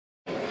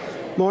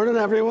Morning,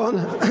 everyone.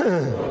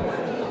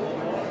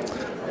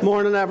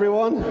 Morning,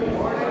 everyone.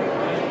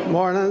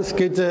 Morning. It's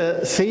good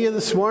to see you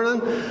this morning,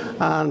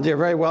 and you're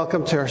very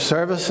welcome to our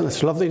service. And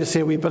it's lovely to see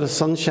a wee bit of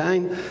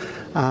sunshine.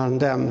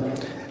 And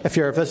if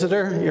you're a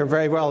visitor, you're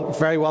very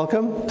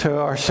welcome to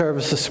our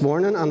service this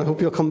morning, and I hope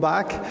you'll come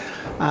back.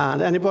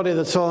 And anybody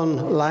that's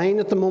online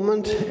at the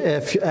moment,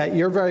 if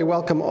you're very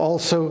welcome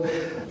also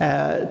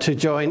to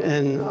join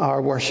in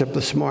our worship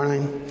this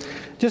morning.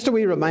 Just a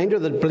wee reminder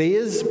that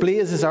Blaze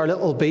is our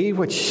little bee,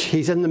 which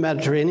he's in the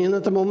Mediterranean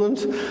at the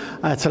moment.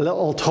 It's a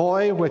little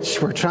toy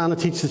which we're trying to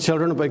teach the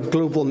children about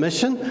global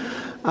mission.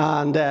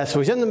 And so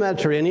he's in the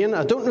Mediterranean.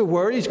 I don't know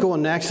where he's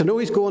going next. I know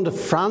he's going to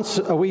France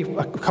a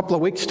couple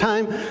of weeks'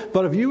 time.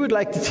 But if you would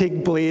like to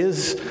take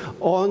Blaze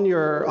on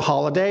your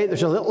holiday,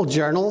 there's a little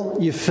journal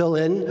you fill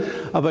in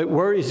about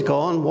where he's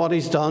gone, what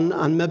he's done,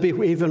 and maybe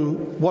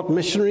even what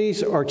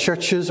missionaries or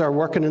churches are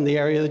working in the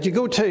area that you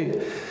go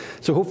to.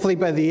 So hopefully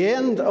by the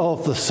end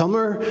of the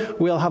summer,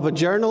 we'll have a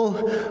journal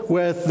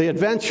with the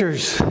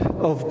adventures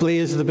of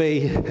Blaze the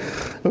Bee.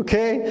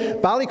 Okay,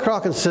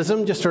 Ballycrock and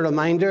SISM, just a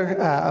reminder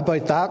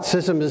about that.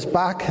 SISM is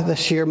back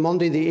this year,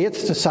 Monday the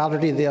 8th to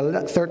Saturday the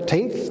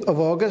 13th of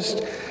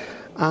August.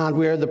 And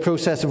we're in the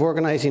process of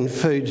organising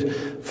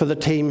food for the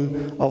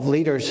team of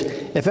leaders.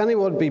 If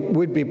anyone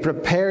would be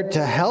prepared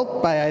to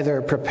help by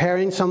either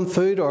preparing some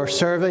food or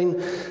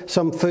serving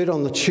some food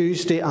on the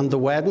Tuesday and the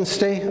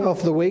Wednesday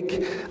of the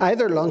week,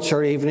 either lunch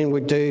or evening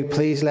would do,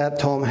 please let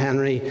Tom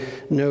Henry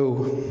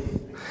know.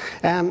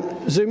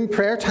 Zoom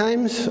prayer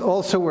times.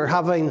 Also, we're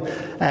having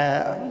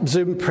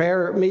Zoom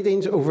prayer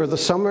meetings over the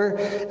summer.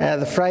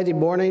 The Friday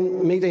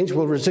morning meetings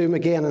will resume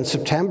again in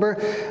September,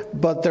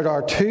 but there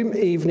are 2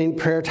 evening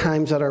prayer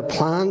times that are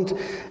planned.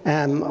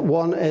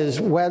 One is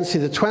Wednesday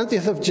the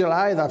 20th of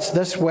July, that's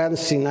this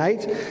Wednesday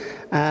night,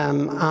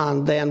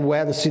 and then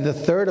Wednesday the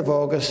 3rd of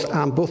August,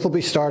 and both will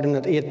be starting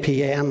at 8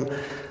 p.m.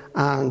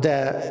 And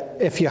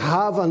if you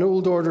have an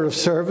old order of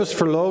service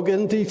for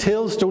login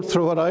details, don't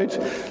throw it out.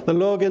 The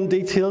login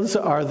details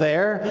are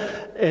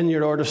there in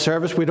your order of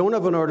service. We don't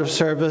have an order of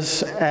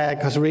service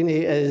because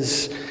Rini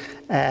is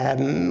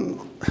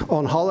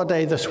on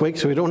holiday this week,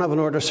 so we don't have an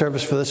order of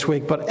service for this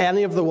week. But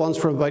any of the ones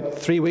from about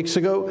 3 weeks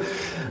ago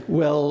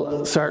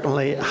will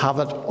certainly have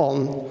it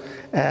on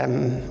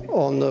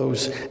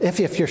those.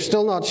 If you're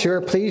still not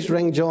sure, please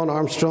ring John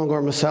Armstrong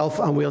or myself,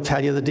 and we'll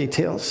tell you the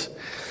details.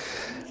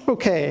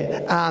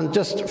 Okay, and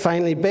just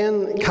finally,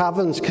 Ben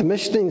Cavan's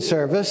commissioning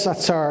service,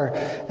 that's our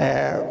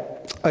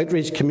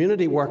outreach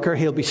community worker.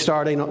 He'll be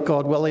starting,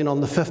 God willing,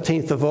 on the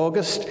 15th of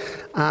August,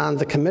 and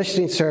the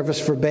commissioning service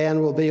for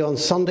Ben will be on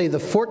Sunday the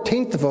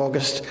 14th of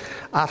August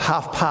at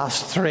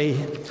 3:30.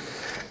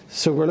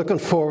 So we're looking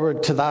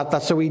forward to that.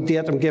 That's a wee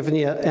date I'm giving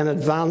you in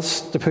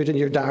advance to put in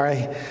your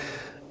diary.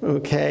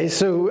 Okay,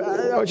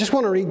 so I just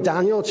want to read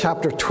Daniel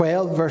chapter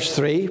 12, verse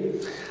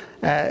 3.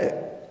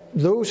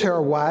 Those who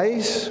are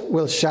wise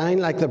will shine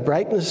like the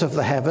brightness of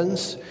the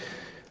heavens,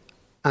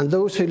 and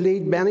those who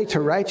lead many to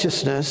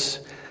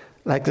righteousness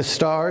like the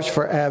stars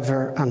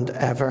forever and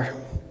ever.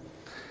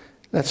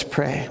 Let's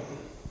pray.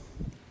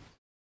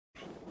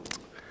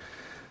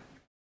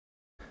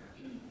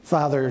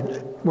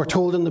 Father, we're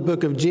told in the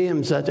book of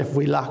James that if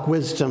we lack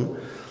wisdom,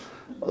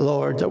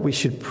 Lord, that we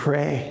should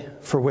pray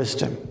for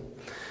wisdom.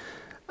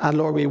 And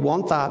Lord, we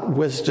want that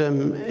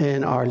wisdom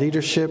in our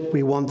leadership.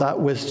 We want that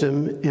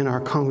wisdom in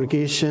our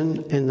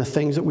congregation, in the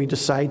things that we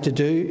decide to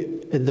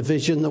do, in the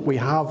vision that we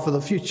have for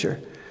the future.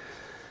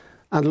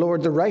 And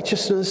Lord, the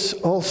righteousness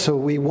also,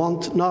 we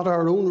want not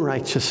our own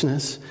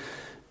righteousness,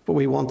 but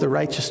we want the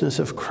righteousness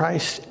of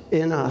Christ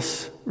in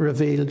us,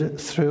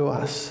 revealed through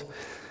us.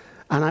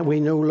 And we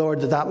know, Lord,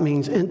 that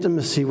means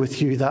intimacy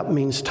with you. That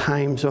means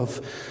times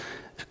of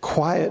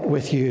quiet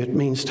with you. It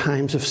means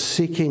times of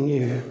seeking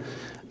you,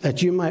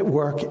 that you might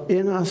work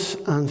in us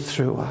and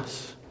through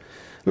us.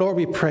 Lord,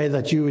 we pray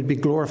that you would be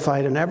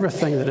glorified in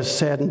everything that is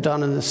said and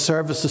done in this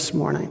service this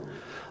morning.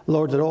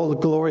 Lord, that all the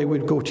glory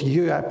would go to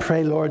you. I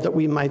pray, Lord, that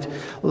we might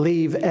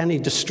leave any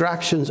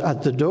distractions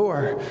at the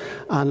door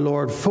and,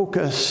 Lord,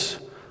 focus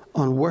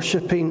on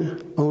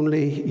worshiping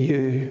only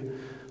you,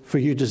 for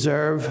you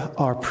deserve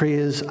our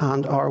praise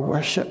and our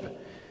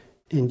worship.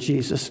 In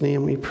Jesus'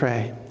 name we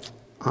pray.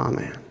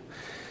 Amen.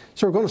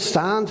 So we're going to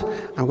stand.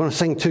 I'm going to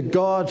sing "To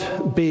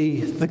God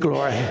Be the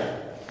Glory."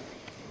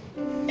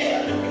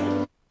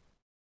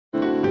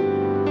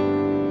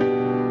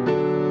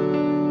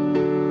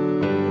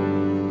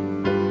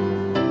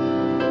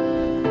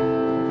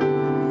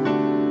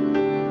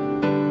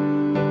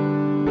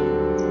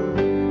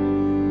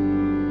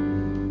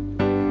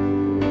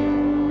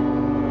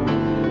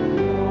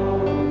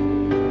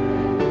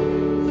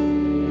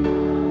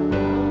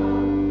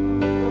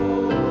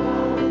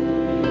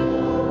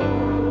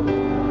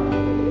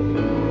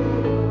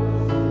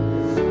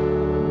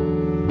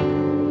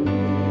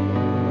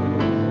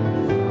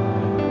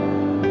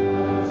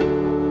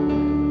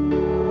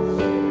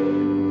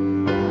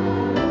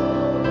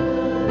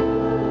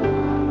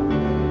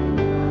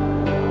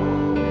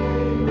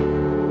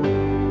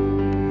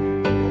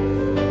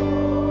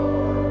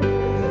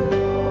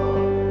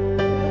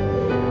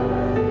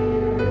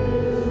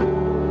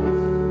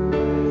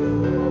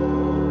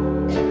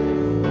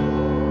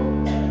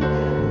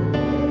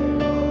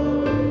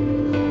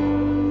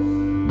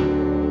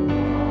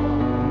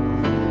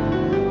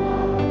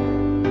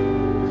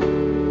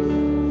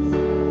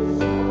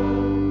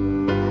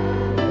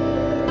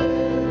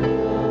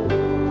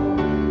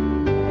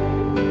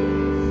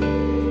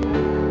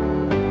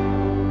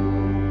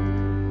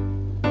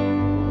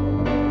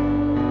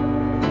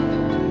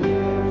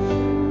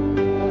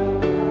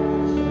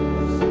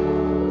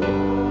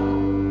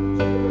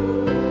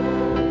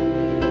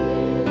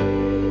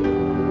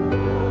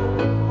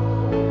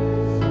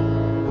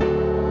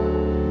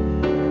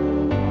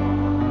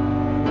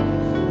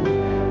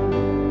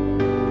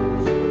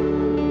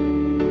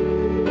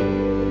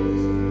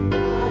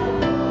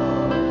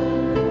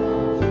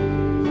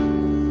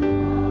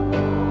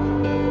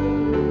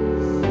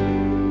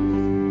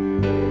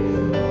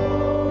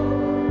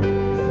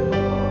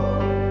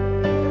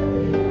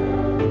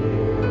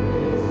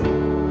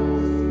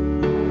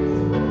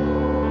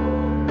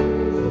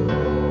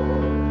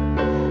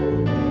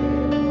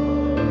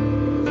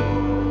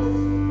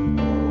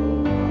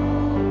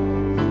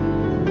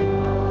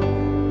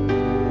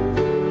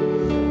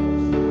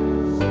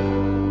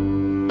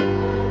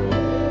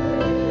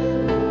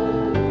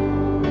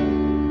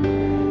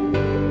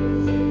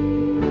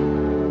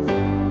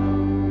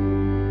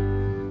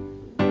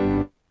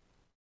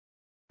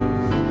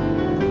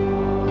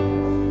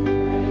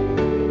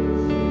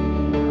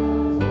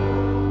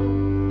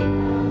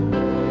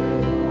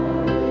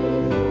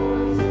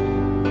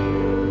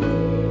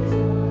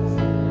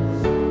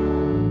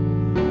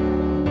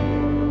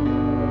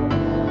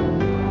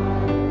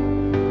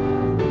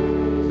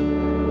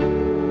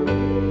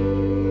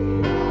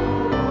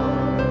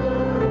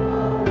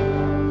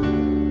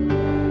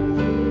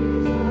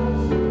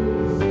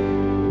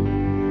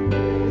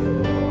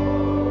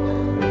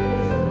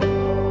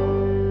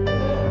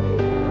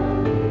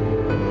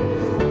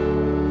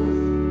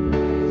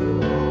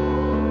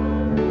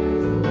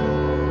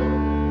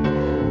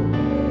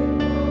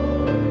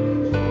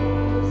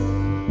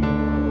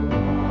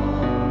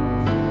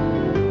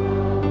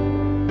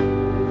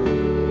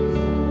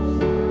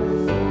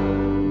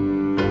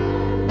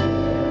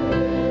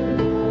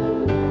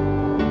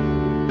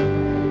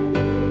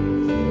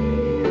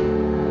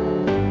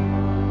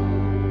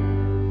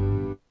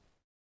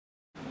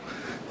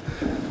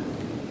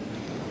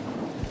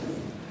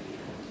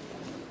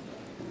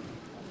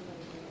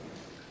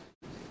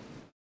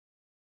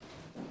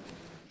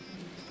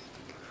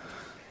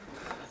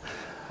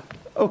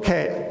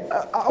 Okay,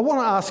 I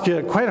want to ask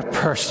you quite a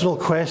personal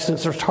question.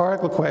 It's a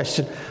rhetorical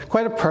question,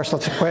 quite a personal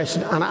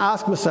question, and I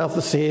ask myself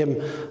the same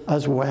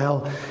as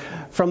well.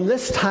 From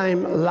this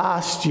time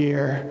last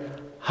year,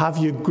 have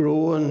you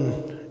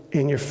grown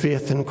in your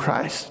faith in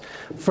Christ?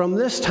 From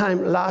this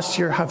time last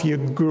year, have you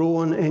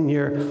grown in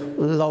your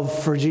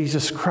love for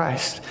Jesus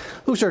Christ?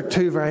 Those are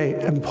two very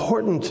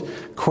important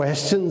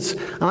questions,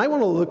 and I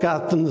want to look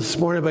at them this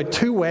morning about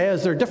two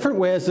ways. There are different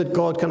ways that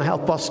God can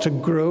help us to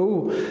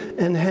grow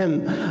in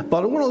Him,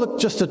 but I want to look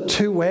just at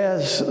two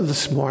ways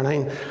this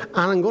morning, and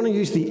I'm going to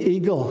use the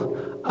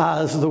eagle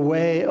as the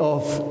way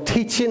of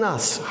teaching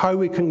us how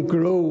we can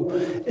grow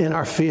in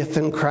our faith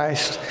in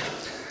Christ.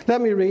 Let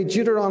me read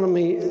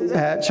Deuteronomy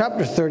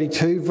chapter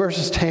 32,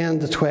 verses 10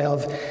 to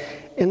 12.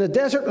 In a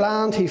desert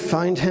land he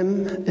found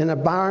him, in a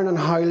barren and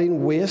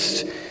howling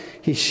waste.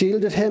 He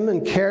shielded him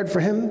and cared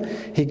for him.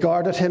 He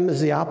guarded him as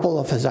the apple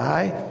of his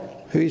eye.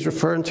 Who he's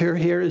referring to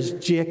here is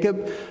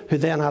Jacob, who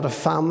then had a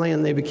family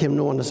and they became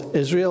known as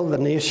Israel, the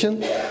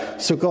nation.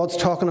 So God's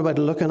talking about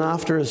looking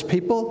after his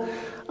people.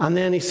 And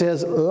then he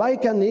says,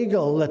 like an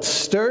eagle that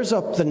stirs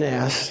up the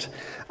nest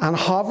and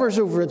hovers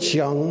over its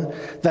young,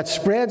 that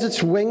spreads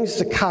its wings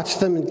to catch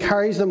them and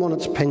carries them on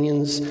its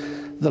pinions,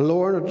 the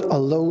Lord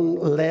alone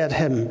led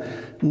him.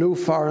 No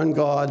foreign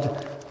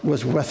god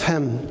was with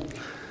him.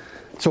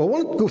 So I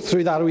want to go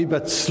through that a wee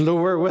bit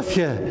slower with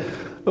you.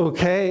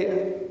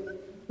 Okay,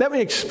 let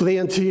me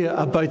explain to you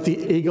about the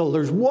eagle.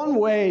 There's one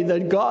way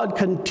that God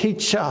can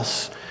teach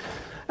us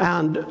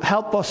and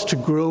help us to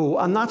grow,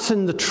 and that's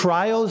in the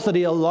trials that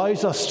He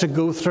allows us to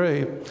go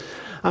through.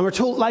 And we're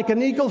told, like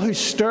an eagle who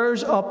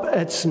stirs up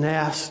its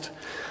nest.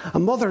 A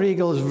mother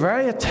eagle is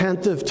very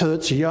attentive to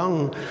its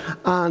young,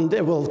 and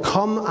it will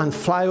come and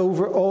fly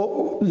over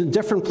all the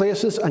different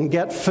places and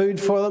get food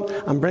for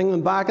them and bring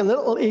them back. And the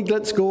little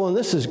eaglets going,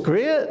 this is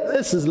great,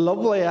 this is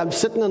lovely. I'm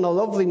sitting in a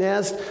lovely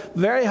nest,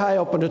 very high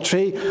up in a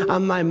tree,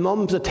 and my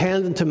mum's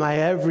attending to my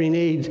every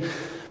need.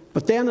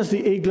 But then as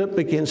the eaglet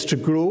begins to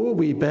grow a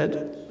wee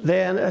bit,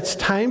 then it's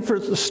time for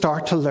it to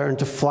start to learn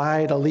to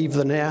fly, to leave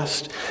the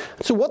nest.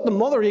 So what the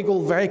mother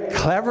eagle very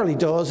cleverly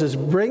does is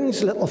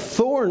brings little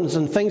thorns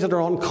and things that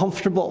are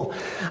uncomfortable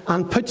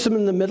and puts them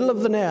in the middle of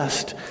the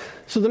nest.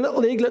 So the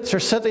little eaglets are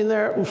sitting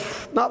there,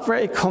 not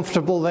very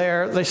comfortable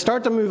there. They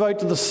start to move out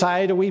to the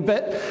side a wee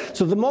bit.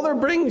 So the mother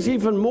brings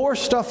even more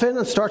stuff in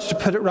and starts to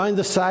put it round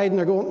the side, and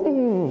they're going,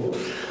 ooh,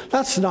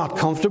 that's not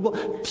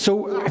comfortable.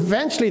 So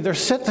eventually they're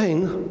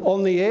sitting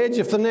on the edge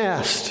of the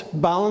nest,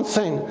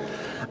 balancing.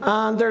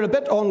 And they're a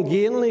bit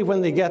ungainly when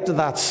they get to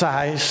that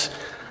size.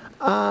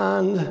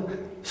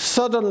 And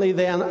suddenly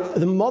then,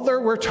 the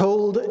mother, we're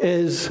told,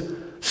 is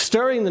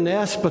stirring the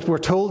nest, but we're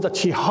told that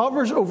she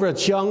hovers over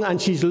its young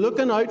and she's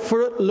looking out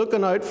for it,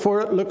 looking out for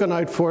it, looking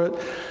out for it.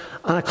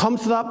 And it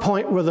comes to that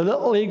point where the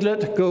little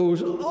eaglet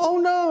goes, oh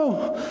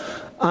no!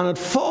 And it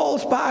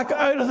falls back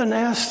out of the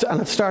nest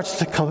and it starts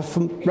to come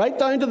from right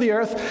down to the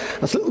earth.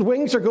 Its little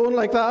wings are going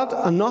like that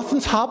and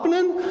nothing's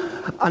happening.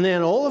 And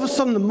then all of a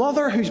sudden the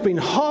mother who's been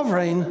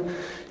hovering,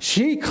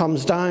 she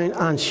comes down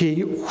and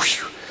she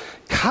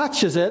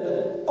catches it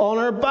on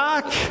her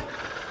back.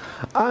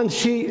 And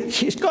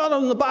she's got it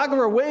on the back of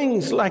her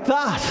wings like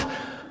that.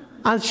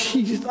 And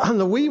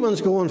the wee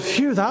one's going,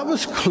 phew, that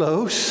was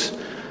close.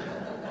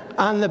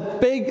 And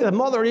the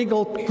mother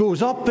eagle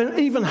goes up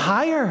even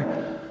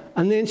higher.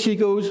 And then she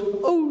goes,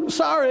 oh,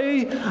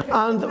 sorry.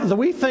 And the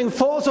wee thing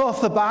falls off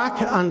the back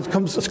and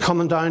it's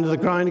coming down to the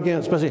ground again.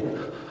 It's busy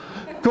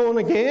going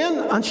again.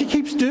 And she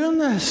keeps doing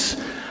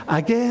this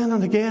again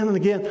and again and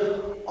again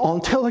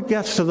until it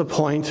gets to the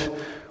point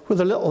where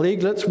the little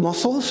eaglet's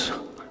muscles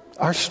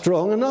are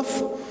strong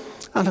enough.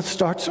 And it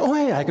starts, oh,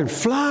 hey, I can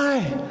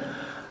fly.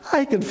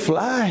 I can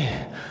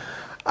fly.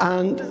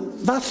 And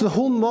that's the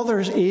whole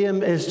mother's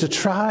aim, is to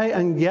try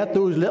and get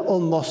those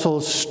little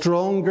muscles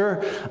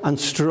stronger and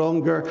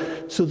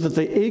stronger so that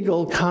the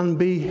eagle can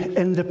be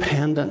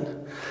independent.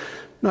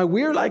 Now,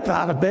 we're like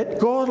that a bit.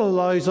 God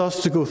allows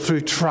us to go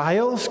through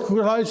trials, God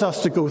allows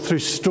us to go through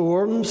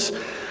storms,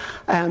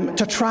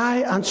 to try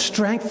and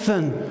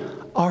strengthen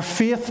our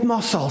faith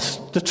muscles,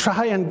 to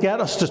try and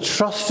get us to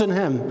trust in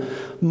Him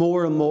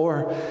more and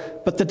more.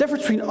 But the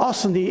difference between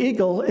us and the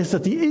eagle is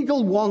that the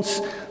eagle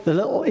wants the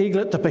little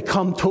eaglet to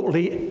become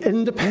totally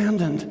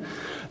independent.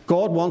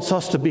 God wants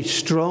us to be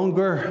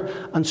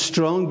stronger and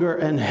stronger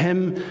in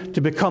Him,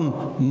 to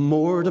become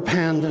more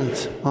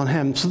dependent on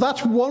Him. So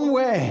that's one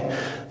way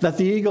that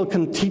the eagle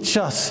can teach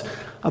us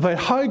about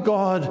how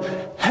God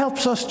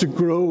helps us to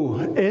grow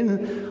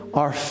in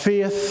our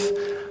faith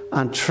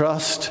and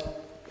trust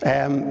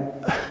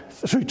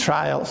through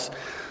trials.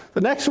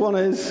 The next one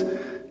is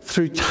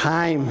through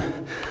time.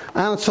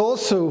 And it's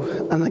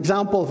also an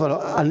example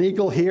of an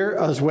eagle here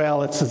as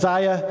well. It's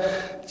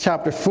Isaiah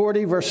chapter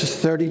 40, verses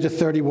 30 to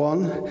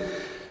 31.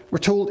 We're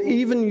told,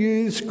 even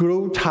youths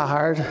grow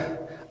tired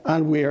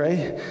and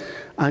weary,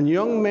 and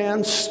young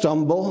men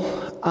stumble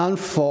and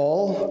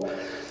fall.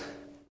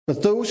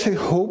 But those who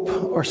hope,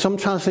 or some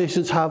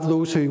translations have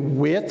those who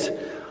wait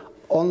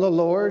on the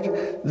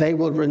Lord, they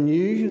will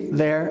renew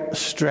their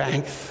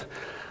strength.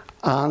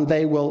 and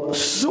they will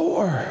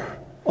soar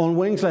on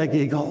wings like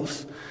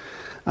eagles.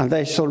 And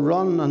they shall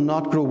run and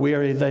not grow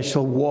weary. They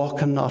shall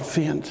walk and not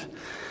faint.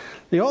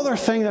 The other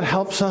thing that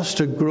helps us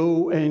to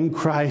grow in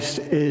Christ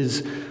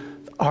is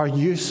our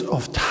use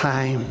of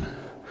time.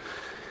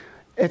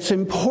 It's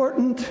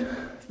important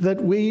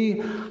that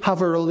we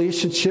have a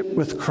relationship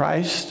with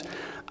Christ,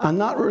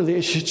 and that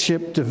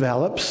relationship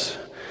develops.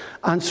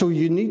 And so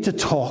you need to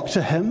talk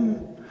to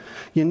him.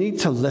 You need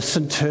to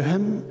listen to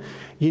him.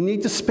 You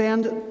need to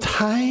spend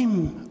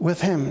time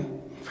with him.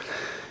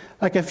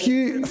 Like if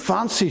you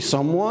fancy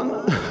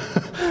someone,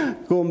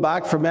 going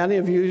back for many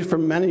of you for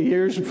many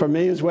years, for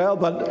me as well,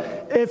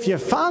 but if you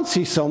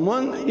fancy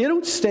someone, you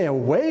don't stay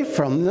away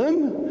from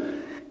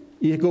them.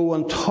 You go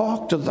and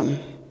talk to them,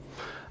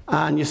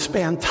 and you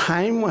spend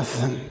time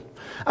with them,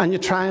 and you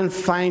try and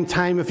find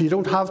time. If you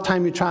don't have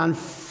time, you try and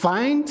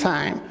find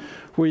time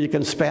where you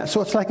can spend.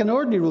 So it's like an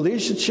ordinary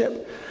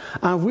relationship.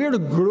 And if we're to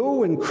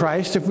grow in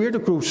Christ, if we're to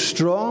grow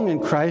strong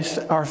in Christ,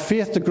 our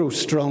faith to grow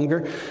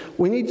stronger,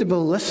 we need to be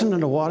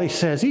listening to what he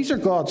says. These are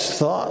God's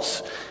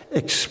thoughts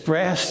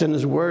expressed in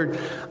his word.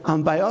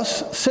 And by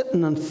us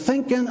sitting and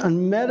thinking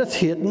and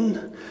meditating,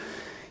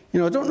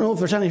 I don't know if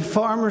there's any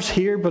farmers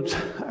here, but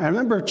I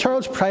remember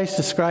Charles Price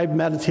described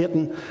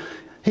meditating.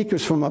 He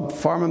was from a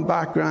farming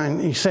background.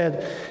 He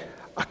said,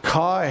 a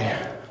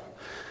cow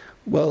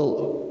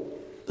will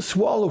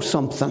swallow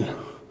something,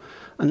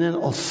 and then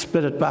it'll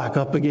spit it back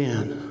up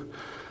again,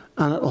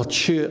 and it'll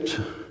chew it,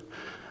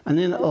 and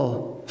then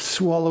it'll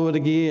swallow it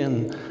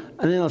again, and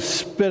then it'll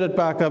spit it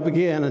back up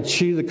again and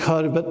chew the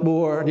cud a bit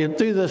more. And you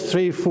do this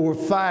 3, 4,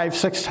 5,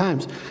 6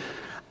 times.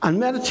 And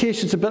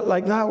meditation's a bit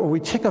like that, where we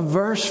take a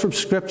verse from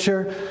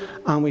Scripture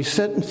and we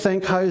sit and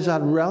think, how is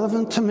that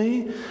relevant to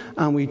me?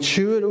 And we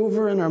chew it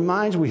over in our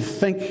minds, we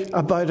think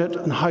about it,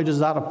 and how does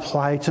that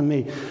apply to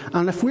me?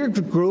 And if we're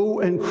to grow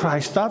in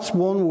Christ, that's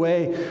one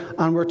way.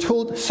 And we're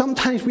told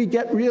sometimes we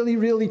get really,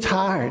 really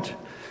tired.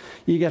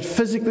 You get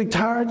physically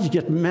tired, you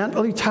get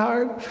mentally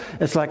tired.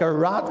 It's like a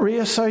rat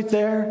race out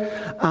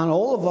there. And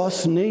all of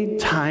us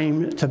need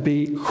time to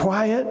be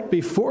quiet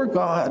before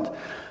God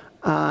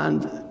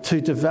and to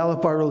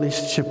develop our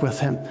relationship with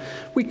him.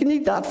 We can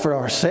need that for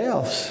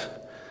ourselves,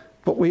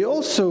 but we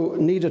also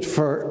need it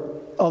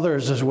for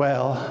others as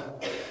well.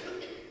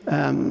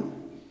 They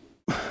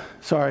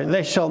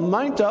shall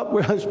mount up,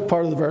 as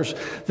part of the verse,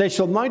 they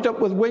shall mount up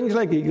with wings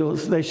like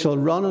eagles. They shall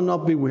run and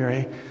not be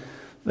weary.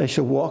 They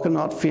shall walk and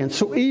not faint.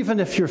 So even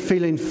if you're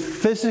feeling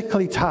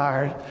physically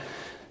tired,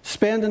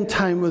 spending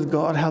time with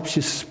God helps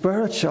you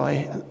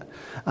spiritually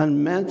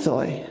and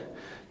mentally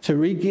to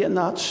regain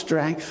that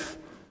strength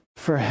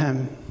for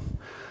him.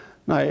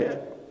 Now,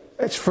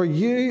 it's for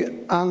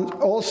you, and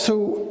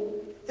also,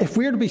 if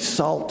we're to be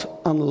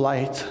salt and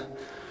light,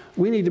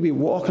 we need to be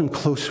walking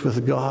close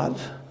with God.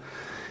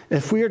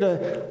 If we're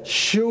to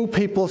show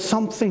people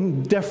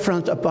something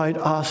different about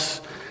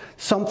us,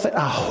 a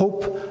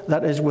hope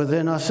that is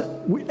within us,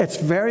 it's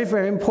very,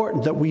 very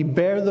important that we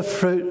bear the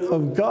fruit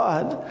of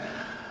God.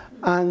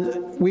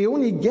 And we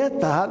only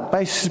get that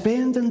by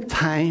spending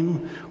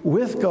time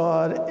with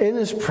God in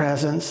his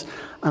presence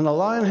and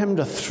allowing him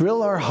to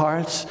thrill our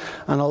hearts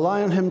and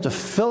allowing him to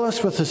fill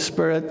us with his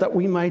Spirit, that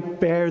we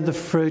might bear the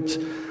fruit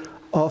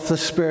of the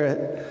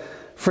Spirit.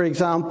 For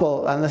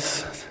example, the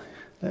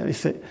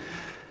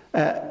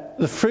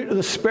fruit of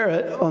the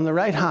Spirit on the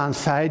right-hand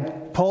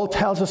side, Paul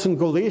tells us in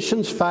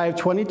Galatians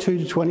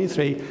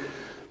 5:22-23,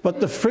 but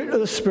the fruit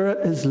of the Spirit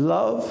is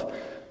love,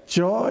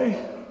 joy,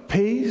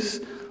 peace,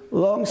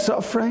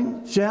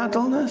 long-suffering,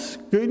 gentleness,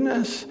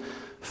 goodness,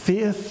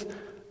 faith,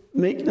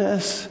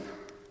 meekness,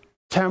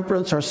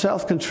 temperance, or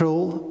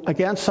self-control.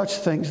 Against such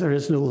things there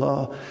is no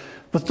law.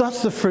 But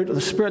that's the fruit of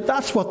the Spirit.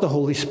 That's what the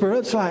Holy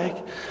Spirit's like.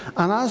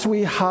 And as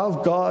we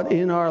have God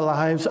in our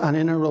lives and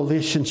in a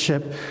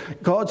relationship,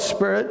 God's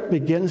Spirit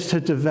begins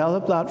to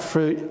develop that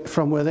fruit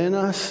from within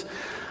us.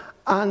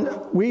 And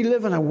we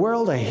live in a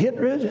world of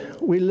hatred.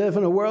 We live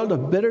in a world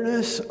of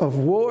bitterness, of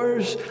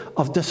wars,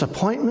 of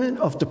disappointment,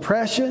 of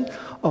depression,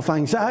 of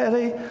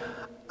anxiety.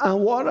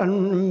 And what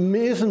an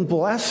amazing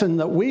blessing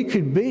that we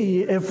could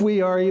be if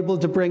we are able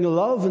to bring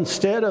love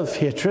instead of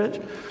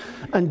hatred,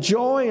 and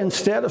joy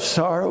instead of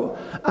sorrow,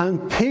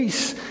 and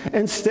peace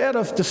instead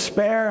of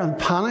despair and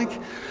panic,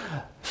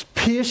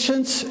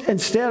 patience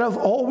instead of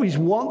always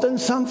wanting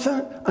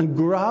something and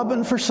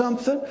grabbing for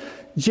something,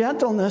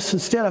 gentleness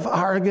instead of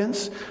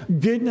arrogance,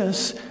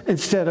 goodness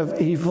instead of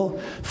evil,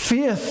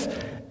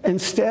 faith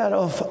instead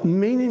of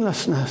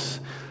meaninglessness,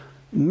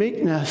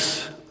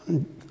 meekness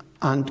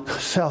and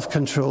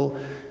self-control.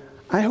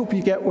 I hope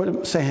you get what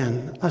I'm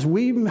saying. As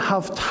we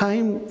have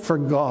time for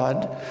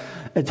God,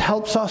 it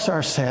helps us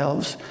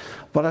ourselves,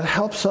 but it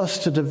helps us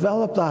to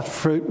develop that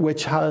fruit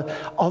which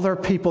other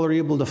people are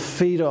able to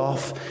feed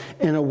off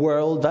in a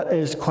world that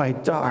is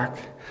quite dark.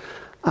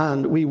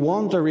 And we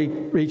want to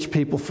reach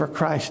people for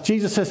Christ.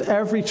 Jesus says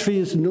every tree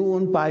is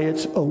known by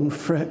its own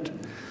fruit.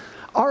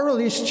 Our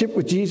relationship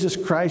with Jesus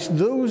Christ,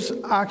 those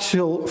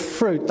actual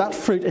fruit, that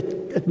fruit,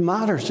 it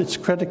matters. It's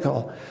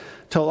critical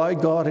to allow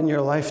God in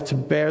your life to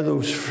bear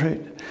those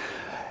fruit.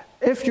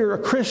 If you're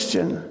a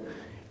Christian,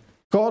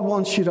 God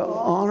wants you to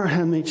honor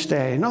him each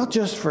day, not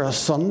just for a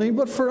Sunday,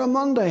 but for a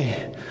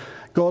Monday.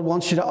 God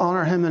wants you to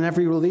honor him in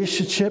every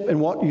relationship,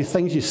 in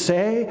things you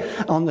say,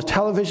 on the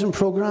television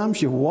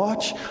programs you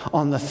watch,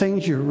 on the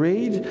things you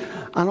read,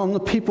 and on the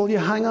people you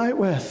hang out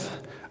with.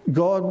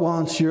 God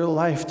wants your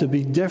life to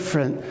be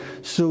different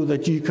so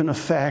that you can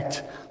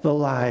affect the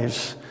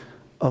lives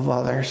of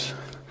others.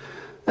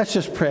 Let's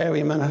just pray a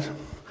wee minute.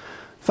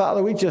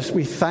 Father, we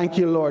thank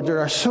you, Lord. There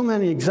are so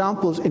many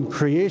examples in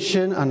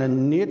creation and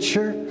in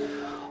nature,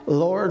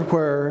 Lord,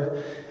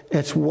 where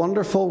it's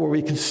wonderful, where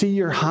we can see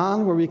your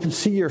hand, where we can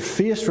see your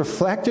face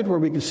reflected, where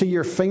we can see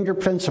your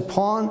fingerprints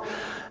upon.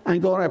 And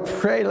God, I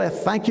pray,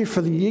 thank you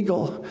for the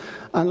eagle.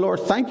 And Lord,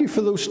 thank you for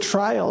those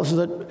trials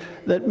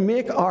that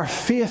make our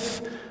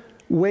faith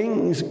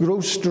wings grow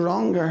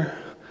stronger.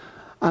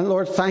 And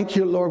Lord, thank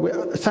you,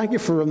 Lord. Thank you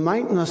for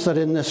reminding us that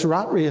in this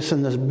rat race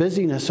and this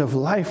busyness of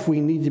life, we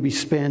need to be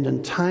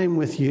spending time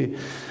with you.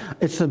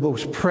 It's the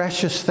most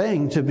precious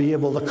thing to be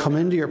able to come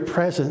into your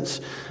presence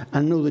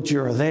and know that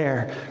you're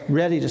there,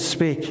 ready to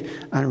speak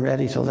and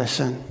ready to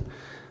listen.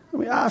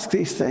 We ask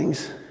these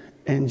things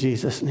in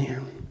Jesus'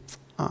 name.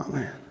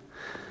 Amen.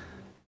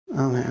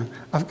 Amen.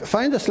 I've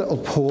found this little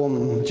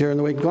poem during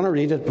the week. I'm going to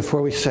read it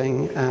before we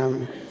sing.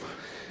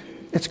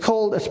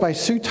 It's by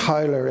Sue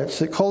Tyler.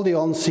 It's called The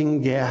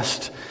Unseen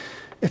Guest.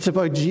 It's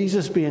about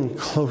Jesus being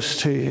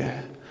close to you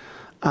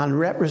and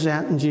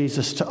representing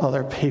Jesus to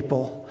other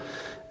people.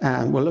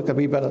 And we'll look a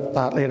wee bit at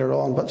that later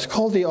on, but it's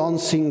called The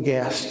Unseen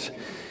Guest.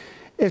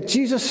 If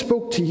Jesus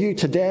spoke to you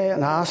today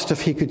and asked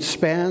if he could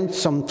spend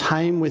some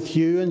time with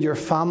you and your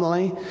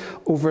family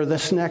over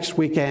this next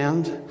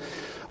weekend,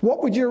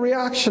 what would your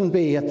reaction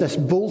be at this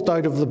bolt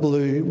out of the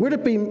blue? Would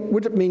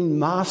it mean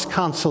mass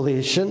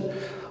cancellation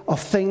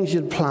of things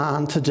you'd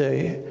planned to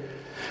do?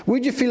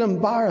 Would you feel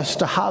embarrassed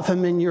to have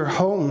him in your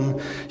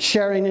home,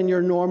 sharing in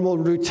your normal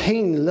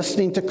routine,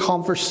 listening to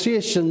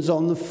conversations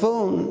on the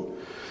phone?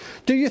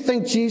 Do you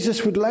think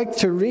Jesus would like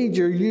to read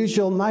your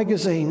usual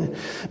magazine?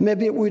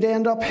 Maybe it would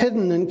end up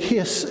hidden in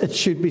case it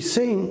should be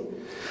seen.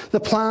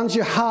 The plans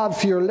you had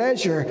for your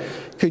leisure,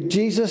 could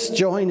Jesus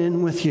join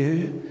in with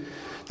you?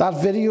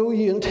 That video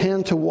you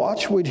intend to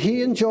watch, would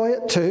he enjoy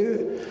it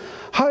too?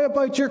 How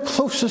about your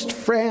closest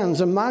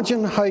friends?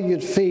 Imagine how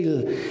you'd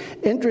feel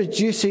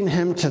introducing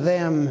him to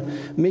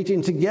them,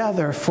 meeting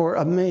together for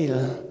a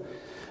meal.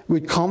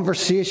 Would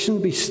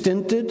conversation be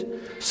stinted?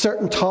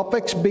 Certain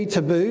topics be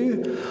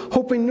taboo?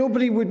 Hoping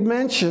nobody would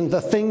mention the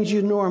things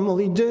you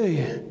normally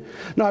do.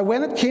 Now,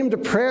 when it came to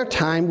prayer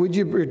time, would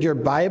your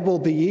Bible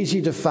be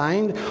easy to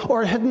find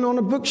or hidden on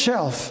a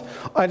bookshelf,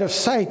 out of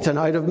sight and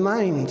out of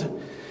mind?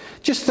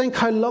 Just think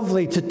how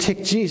lovely to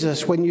take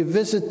Jesus when you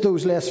visit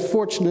those less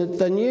fortunate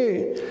than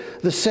you,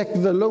 the sick,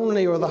 the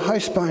lonely, or the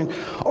housebound.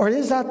 Or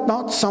is that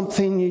not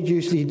something you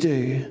usually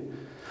do?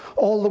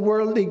 All the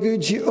worldly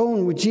goods you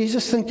own, would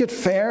Jesus think it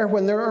fair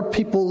when there are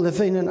people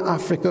living in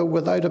Africa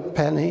without a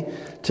penny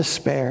to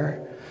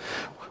spare?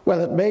 Well,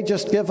 it may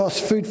just give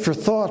us food for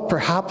thought.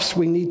 Perhaps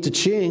we need to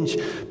change,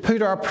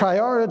 put our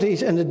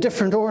priorities in a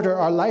different order,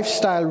 our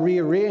lifestyle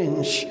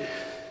rearrange.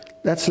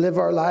 Let's live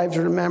our lives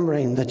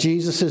remembering that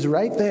Jesus is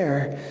right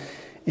there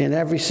in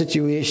every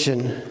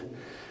situation,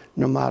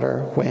 no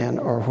matter when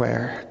or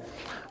where.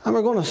 And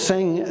we're going to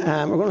sing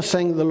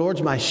 "The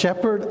Lord's My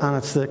Shepherd," and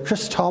it's the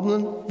Chris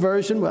Tomlin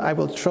version, where I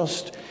will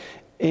trust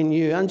in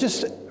you. And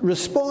just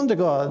respond to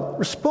God.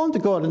 Respond to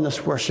God in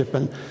this worship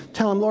and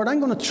tell him, Lord,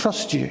 I'm going to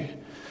trust you.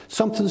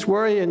 Something's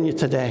worrying you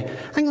today.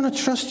 I'm going to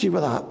trust you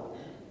with that.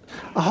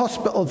 A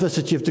hospital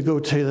visit you have to go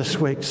to this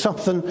week.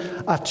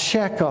 A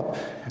checkup.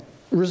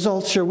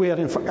 Results you're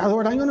waiting for.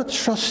 Lord, I'm going to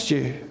trust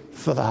you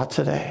for that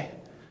today.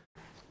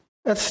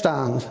 Let's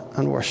stand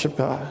and worship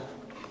God.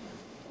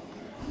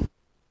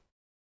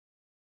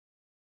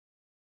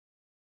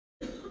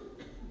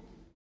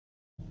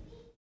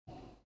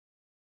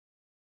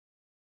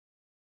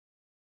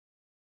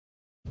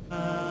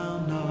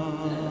 I'm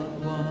not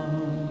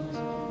one.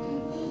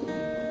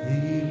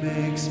 He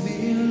makes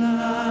me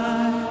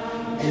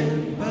lie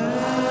in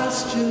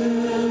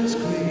pastures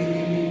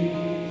green.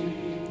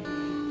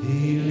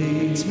 He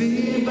leads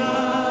me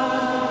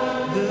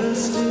by the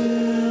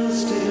still,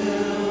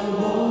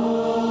 still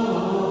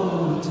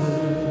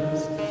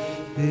waters.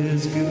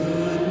 His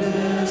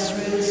goodness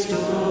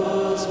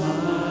restores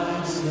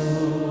my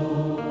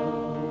soul,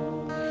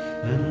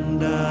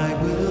 and I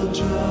will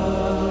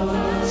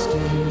trust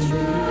in you.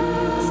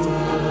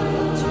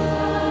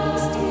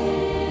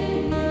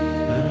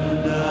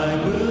 And I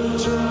will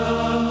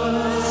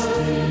trust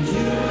in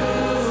you.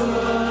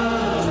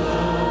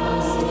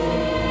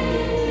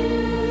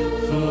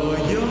 For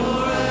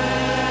your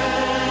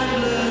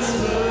endless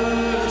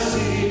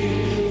mercy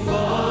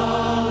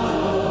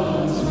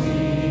follows me.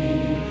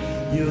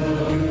 Your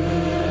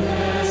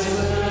goodness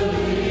will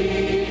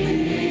lead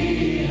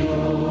me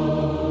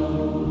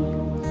home.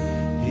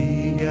 He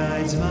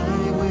guides my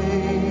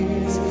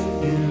ways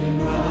in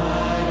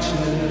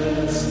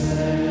righteousness,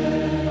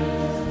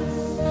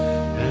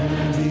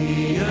 and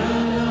he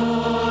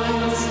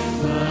anoints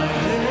my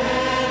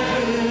head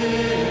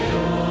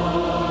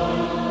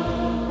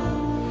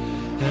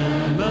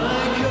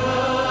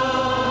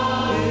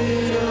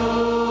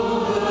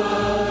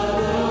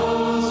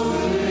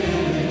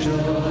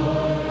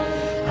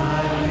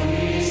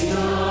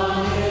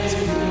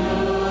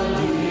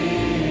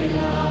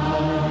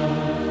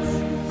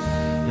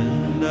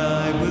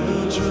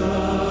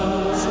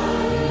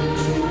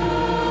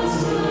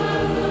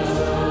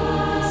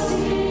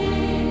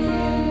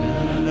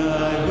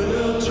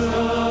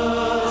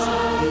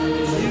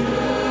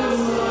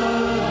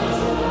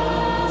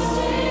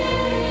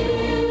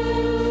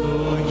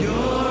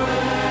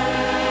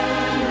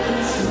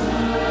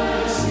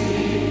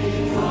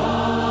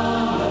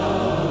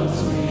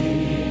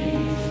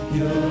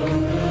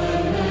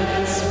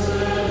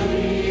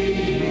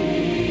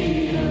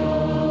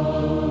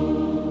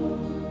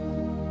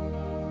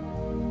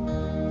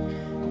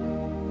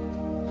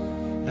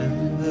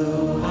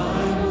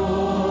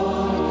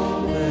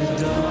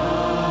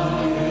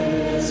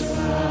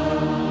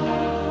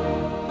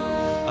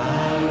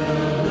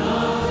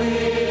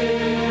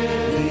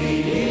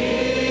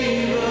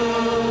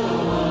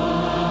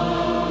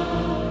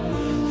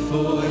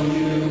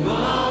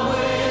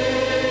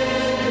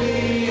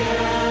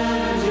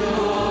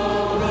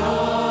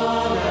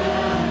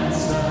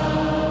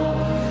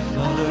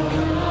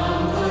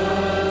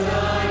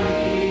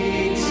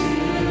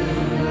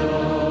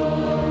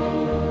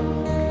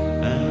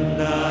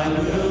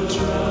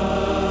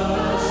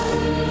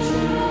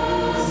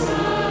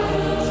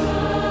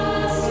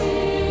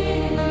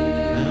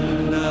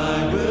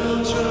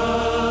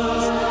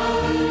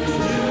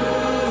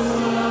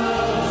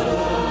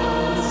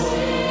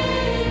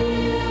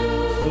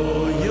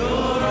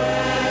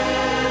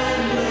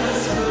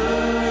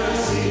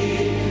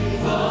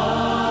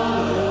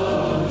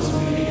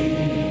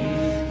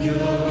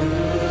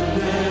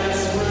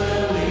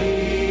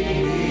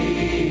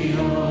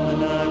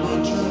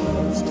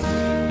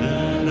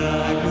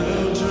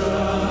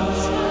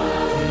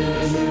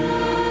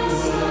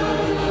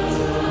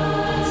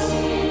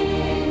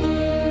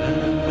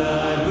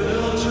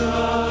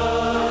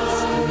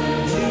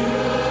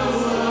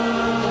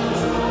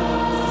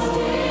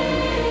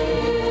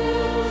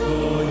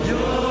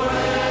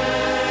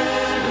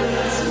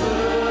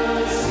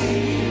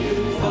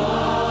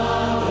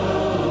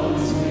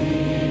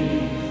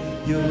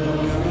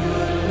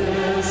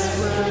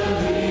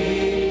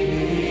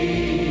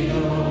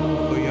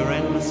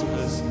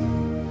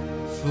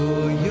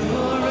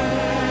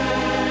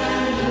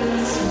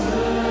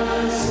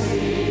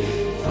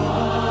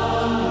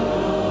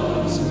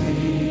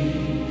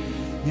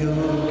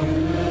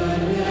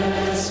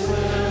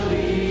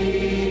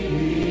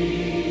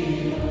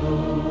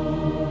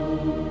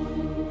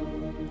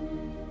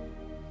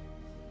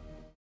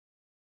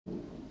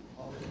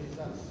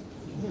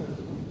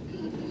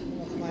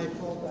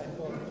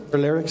the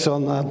lyrics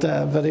on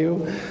that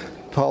video.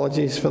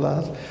 Apologies for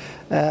that.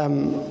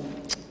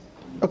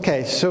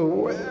 Okay,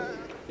 so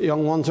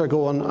young ones are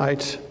going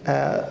out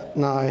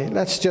now.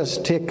 Let's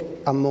just take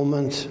a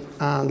moment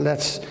and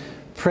let's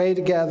pray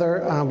together,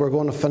 and we're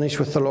going to finish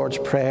with the Lord's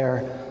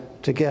Prayer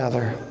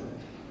together.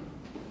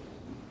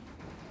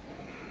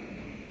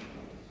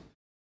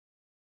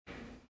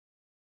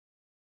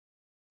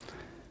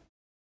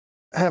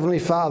 Heavenly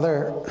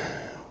Father,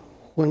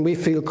 when we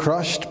feel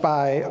crushed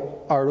by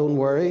our own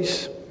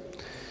worries,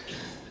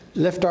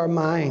 lift our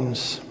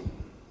minds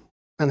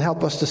and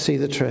help us to see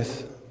the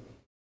truth.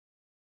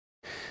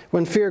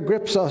 When fear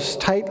grips us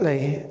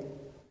tightly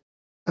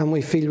and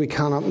we feel we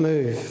cannot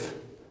move,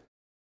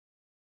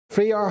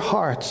 free our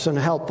hearts and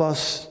help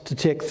us to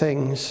take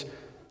things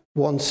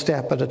one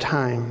step at a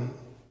time.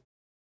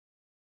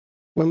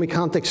 When we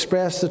can't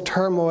express the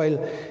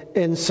turmoil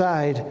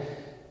inside,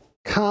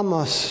 calm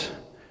us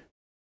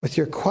with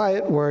your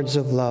quiet words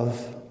of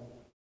love.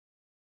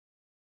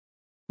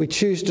 We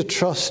choose to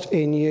trust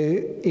in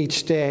you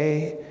each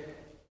day,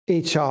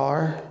 each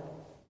hour,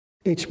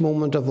 each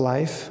moment of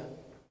life.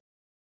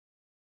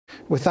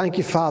 We thank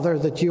you, Father,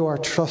 that you are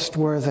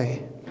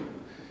trustworthy.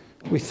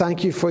 We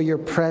thank you for your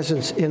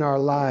presence in our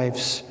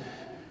lives,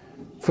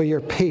 for your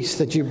peace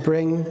that you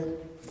bring,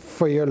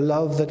 for your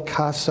love that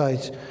casts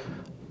out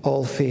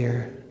all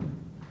fear.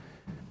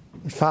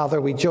 And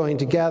Father, we join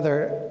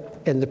together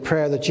in the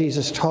prayer that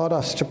Jesus taught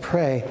us to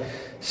pray,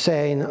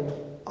 saying,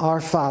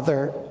 Our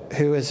Father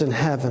who is in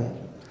heaven,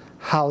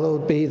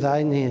 hallowed be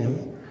thy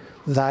name.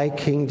 Thy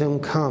kingdom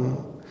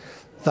come.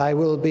 Thy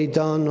will be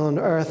done on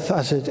earth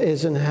as it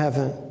is in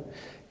heaven.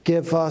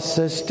 Give us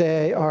this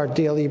day our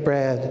daily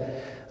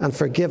bread, and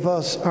forgive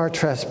us our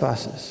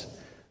trespasses,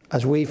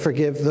 as we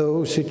forgive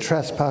those who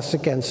trespass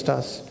against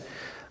us.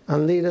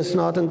 And lead us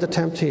not into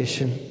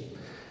temptation,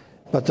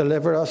 but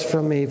deliver us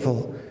from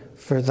evil.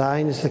 For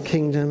thine is the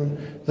kingdom,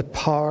 the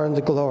power, and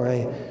the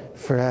glory,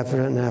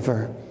 forever and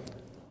ever.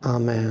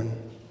 Amen.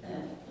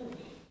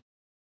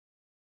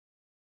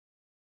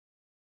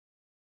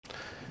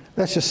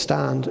 Let's just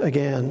stand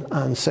again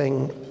and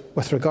sing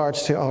with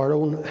regards to our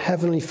own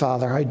Heavenly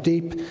Father, how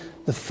deep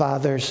the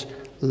Father's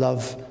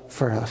love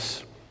for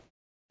us.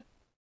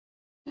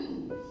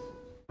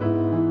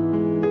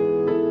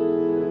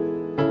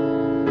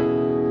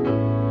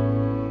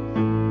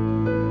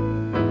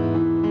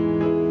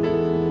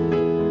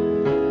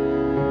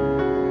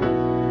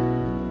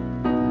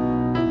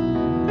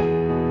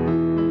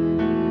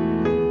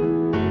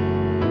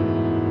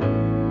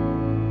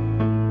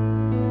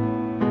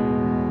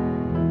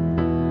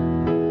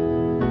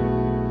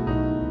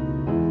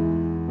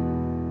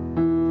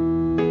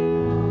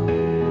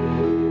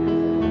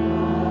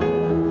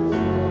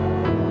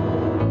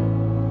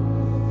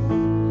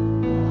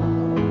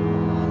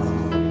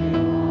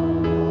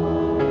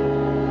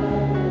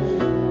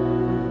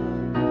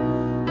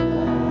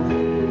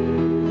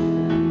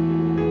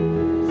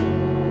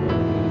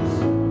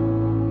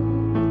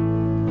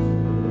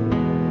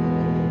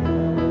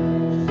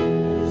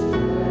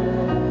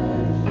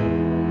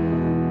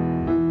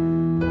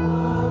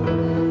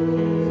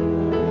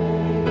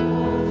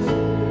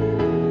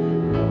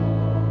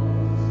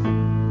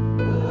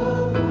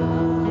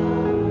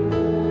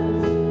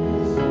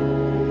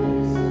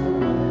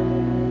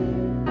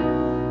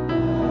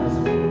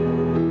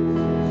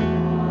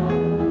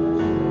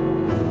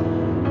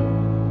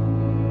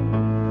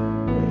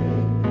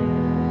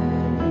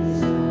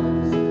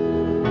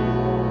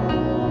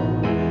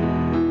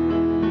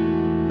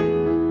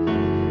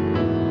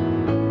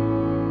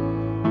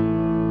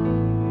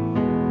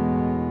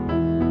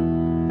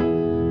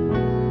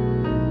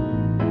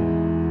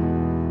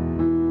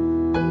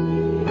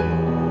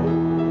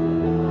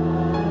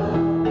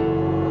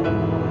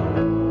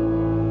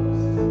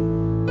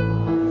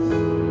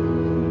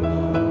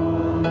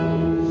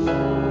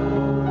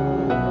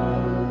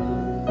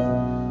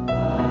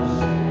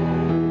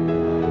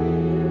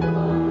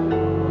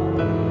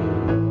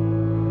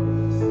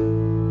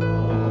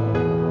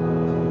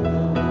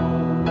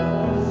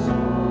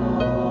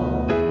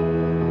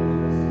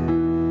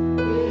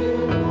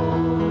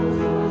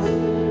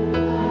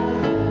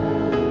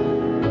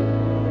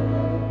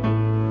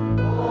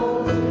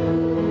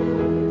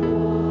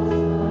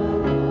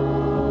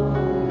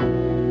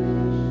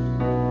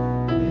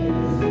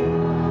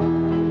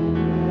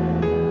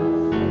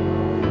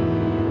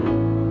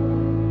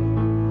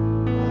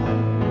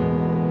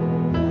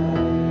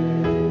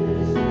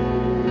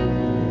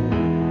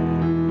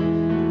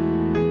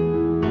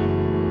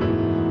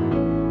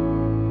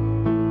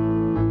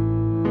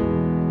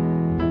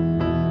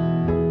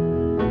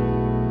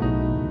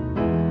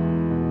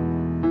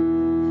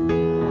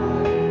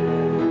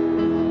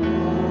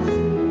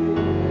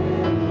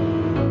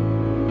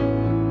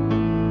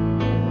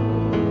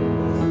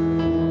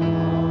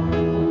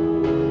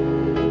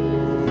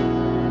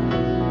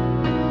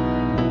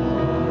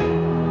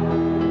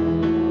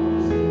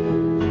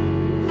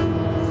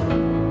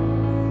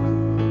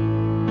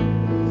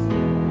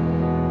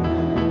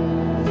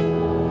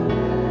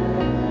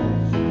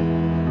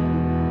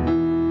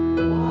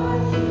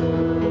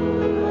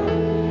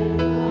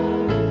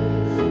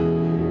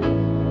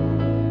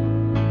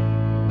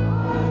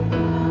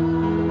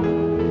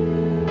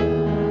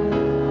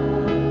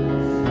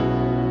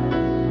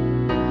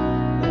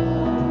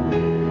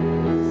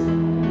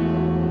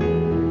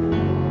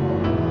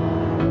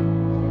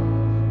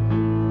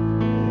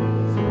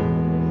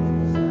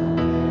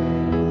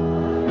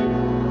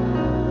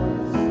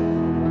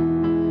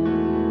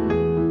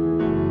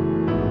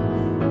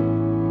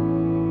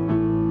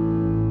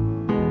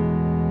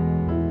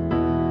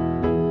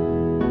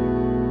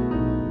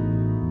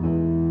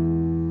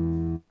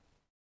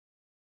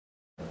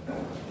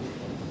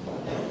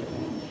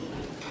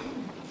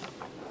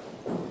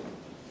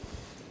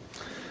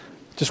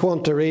 Just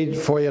want to read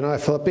for you now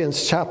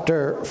Philippians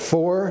chapter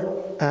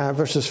 4,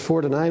 verses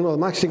 4 to 9. Well,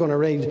 I'm actually going to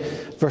read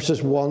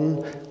verses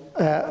 1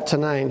 to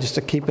 9, just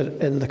to keep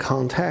it in the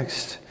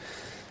context.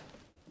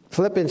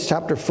 Philippians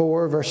chapter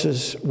 4,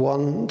 verses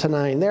 1 to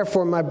 9.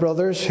 Therefore, my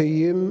brothers,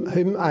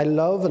 whom I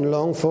love and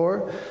long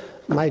for,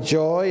 my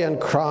joy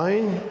and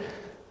crown,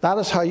 that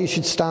is how you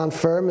should stand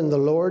firm in the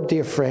Lord,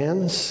 dear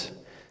friends.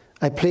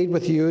 I plead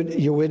with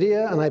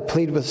Euodia and I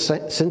plead with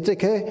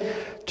Syntyche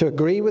to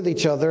agree with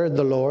each other in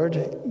the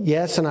Lord.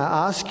 Yes, and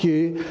I ask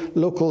you,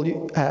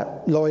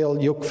 loyal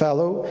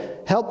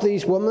yokefellow, help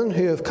these women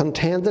who have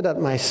contended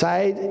at my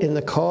side in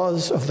the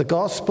cause of the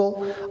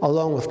gospel,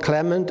 along with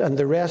Clement and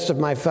the rest of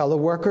my fellow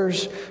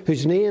workers,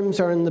 whose names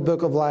are in the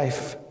book of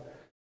life.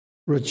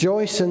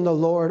 Rejoice in the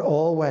Lord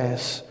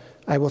always.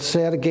 I will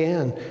say it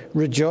again,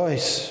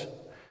 rejoice.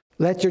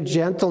 Let your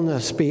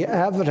gentleness be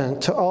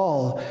evident to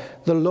all.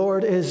 The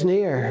Lord is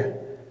near.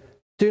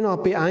 Do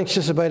not be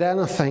anxious about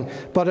anything,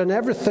 but in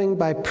everything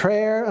by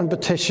prayer and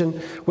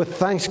petition with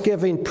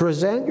thanksgiving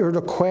present your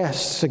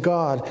requests to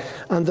God,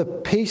 and the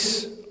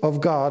peace of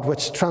God,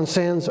 which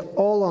transcends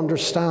all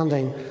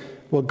understanding,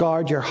 will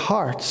guard your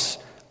hearts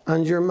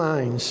and your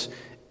minds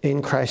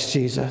in Christ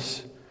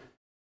Jesus.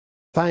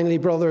 Finally,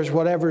 brothers,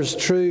 whatever is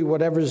true,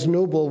 whatever is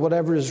noble,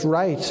 whatever is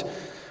right,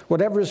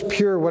 whatever is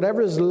pure,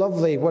 whatever is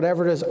lovely,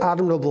 whatever is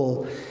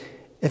admirable,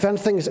 if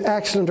anything is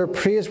excellent or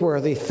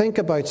praiseworthy, think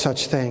about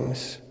such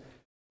things.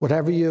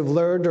 Whatever you have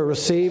learned or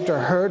received or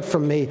heard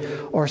from me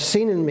or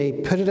seen in me,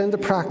 put it into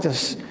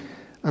practice,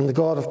 and the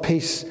God of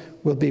peace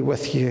will be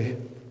with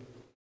you.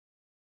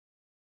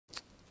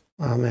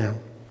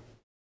 Amen.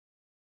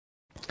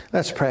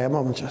 Let's pray a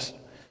moment just.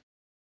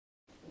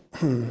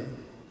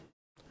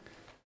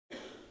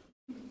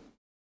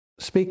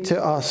 Speak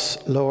to us,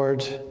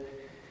 Lord,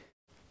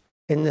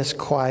 in this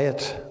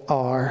quiet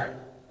hour.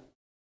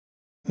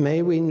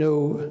 May we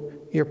know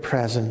your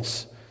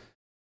presence.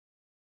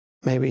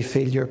 May we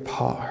feel your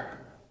power.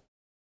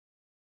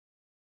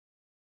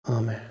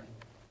 Amen.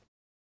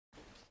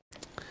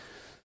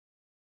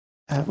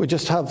 We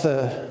just have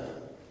the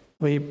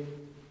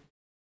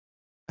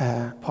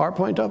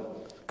PowerPoint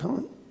up. Come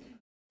on.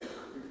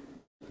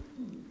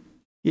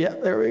 Yeah,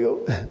 there we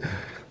go.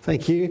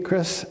 Thank you,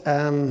 Chris.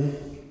 Life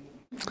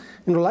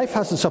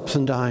has its ups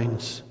and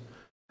downs.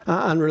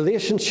 And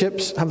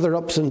relationships have their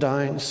ups and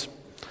downs.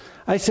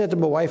 I said to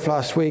my wife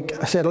last week,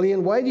 I said,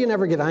 Elaine, why do you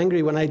never get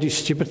angry when I do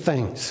stupid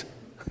things?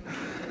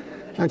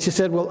 And she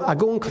said, well, I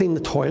go and clean the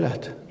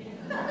toilet.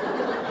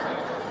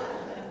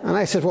 And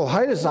I said, well,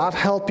 how does that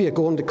help you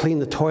going to clean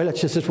the toilet?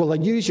 She says, well, I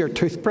use your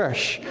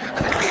toothbrush.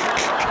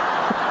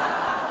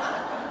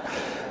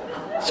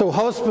 So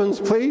husbands,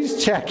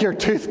 please check your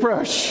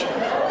toothbrush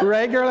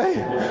regularly.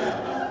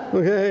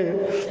 Okay.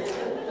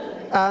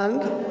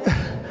 And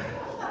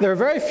there are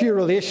very few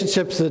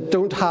relationships that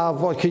don't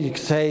have, what could you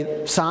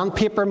say,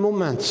 sandpaper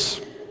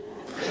moments.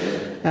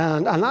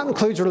 And that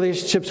includes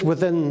relationships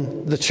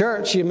within the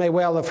church. You may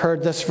well have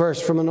heard this verse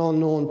from an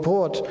unknown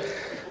poet.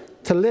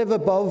 To live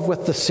above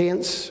with the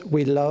saints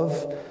we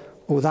love,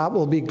 oh, that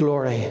will be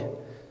glory.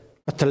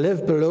 But to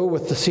live below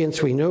with the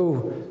saints we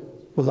know,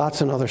 well,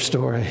 that's another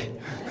story.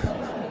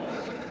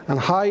 And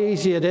how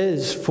easy it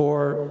is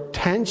for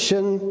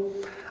tension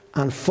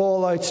and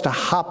fallouts to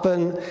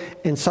happen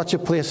in such a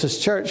place as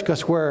church,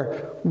 because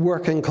we're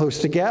working close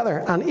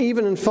together. And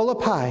even in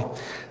Philippi,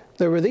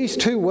 there were these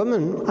two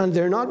women, and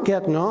they're not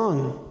getting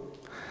on.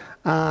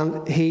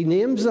 And he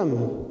names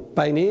them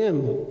by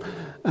name,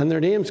 and their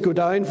names go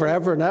down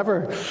forever and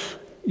ever.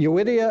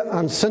 Euodia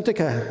and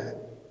Syntyche.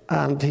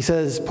 And he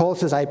says, Paul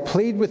says, I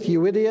plead with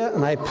Euodia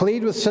and I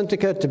plead with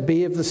Syntyche to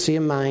be of the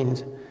same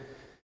mind.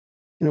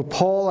 You know,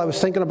 Paul, I was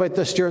thinking about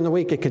this during the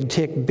week, he could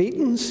take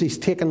beatings. He's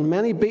taken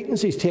many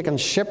beatings. He's taken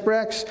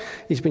shipwrecks.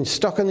 He's been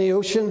stuck in the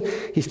ocean.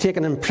 He's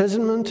taken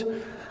imprisonment.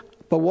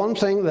 But one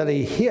thing that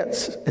he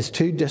hates is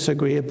two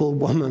disagreeable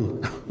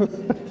women.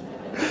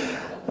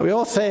 We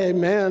all say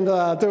amen to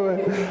that, don't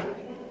we?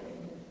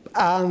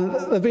 And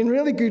they've been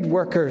really good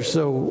workers,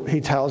 though,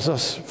 he tells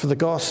us, for the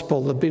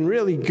gospel. They've been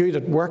really good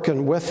at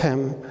working with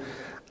him.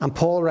 And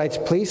Paul writes,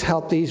 please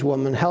help these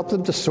women, help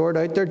them to sort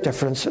out their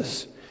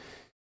differences.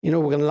 You know,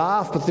 we can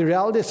laugh, but the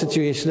reality of the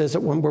situation is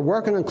that when we're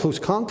working in close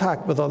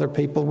contact with other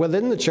people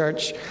within the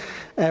church,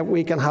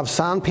 we can have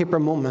sandpaper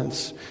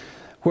moments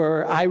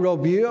where I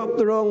rub you up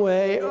the wrong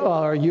way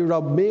or you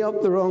rub me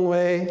up the wrong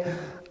way.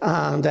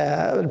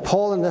 And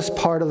Paul, in this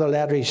part of the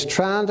letter, he's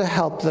trying to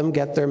help them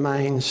get their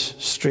minds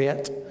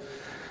straight.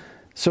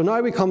 So now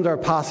we come to our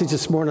passage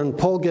this morning.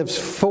 Paul gives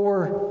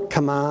 4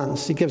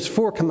 commands. He gives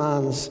 4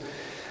 commands.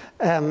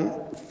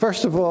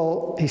 First of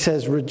all, he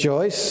says,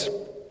 rejoice.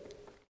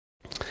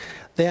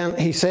 Then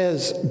he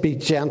says, be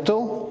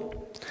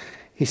gentle.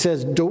 He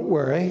says, don't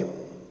worry.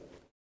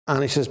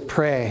 And he says,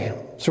 pray.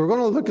 So we're going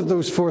to look at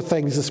those 4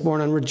 things this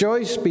morning.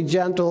 Rejoice, be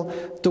gentle,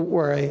 don't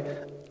worry,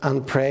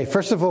 and pray.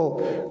 First of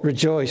all,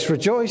 rejoice.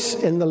 Rejoice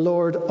in the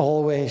Lord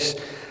always.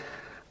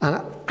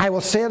 And I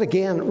will say it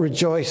again,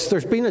 rejoice.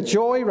 There's been a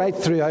joy right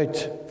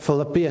throughout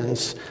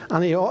Philippians,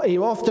 and he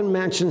often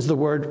mentions the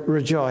word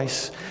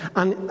rejoice.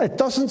 And it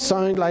doesn't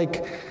sound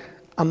like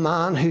a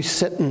man who's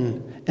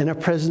sitting in a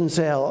prison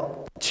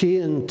cell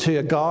chained to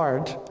a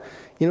guard.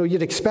 You know,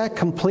 you'd expect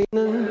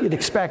complaining, you'd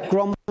expect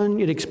grumbling,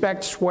 you'd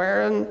expect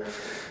swearing,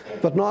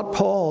 but not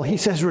Paul. He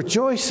says,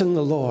 rejoice in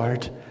the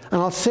Lord.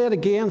 And I'll say it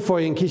again for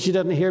you in case you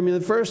didn't hear me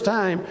the first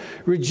time.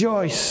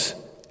 Rejoice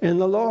in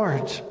the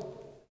Lord.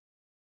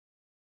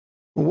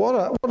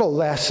 What a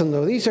lesson,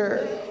 though. These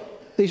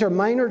are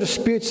minor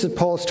disputes that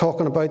Paul's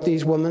talking about,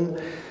 these women.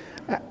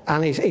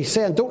 And he's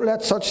saying, don't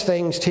let such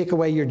things take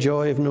away your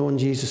joy of knowing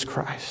Jesus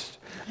Christ.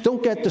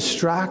 Don't get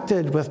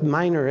distracted with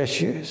minor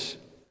issues.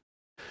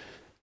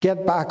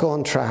 Get back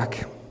on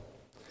track.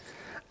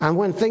 And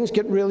when things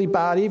get really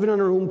bad, even in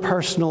our own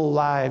personal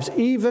lives,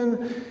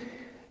 even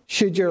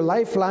should your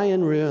life lie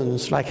in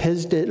ruins, like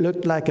his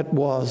looked like it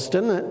was,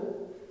 didn't it?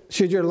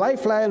 Should your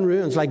life lie in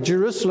ruins, like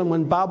Jerusalem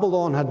when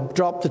Babylon had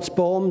dropped its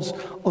bombs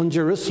on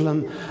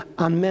Jerusalem,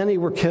 and many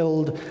were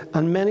killed,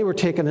 and many were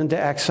taken into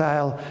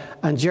exile,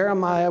 and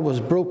Jeremiah was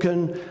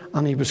broken,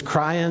 and he was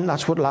crying.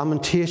 That's what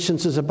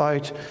Lamentations is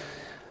about.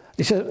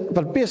 He said,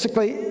 but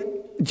basically,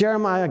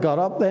 Jeremiah got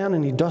up then,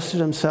 and he dusted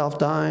himself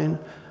down,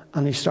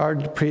 and he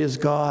started to praise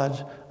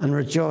God and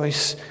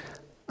rejoice,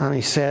 and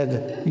he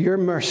said, your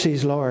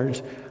mercies,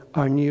 Lord,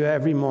 are new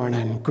every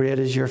morning. Great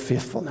is your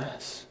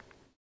faithfulness.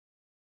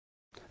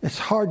 It's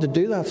hard to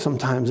do that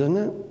sometimes, isn't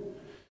it?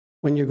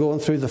 When you're going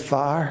through the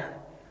fire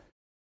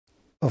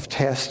of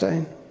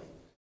testing.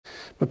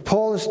 But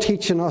Paul is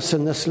teaching us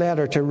in this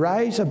letter to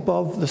rise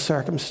above the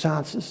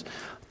circumstances.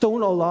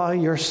 Don't allow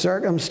your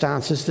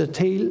circumstances to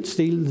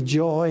steal the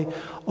joy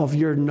of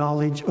your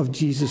knowledge of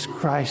Jesus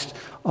Christ,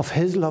 of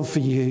his love for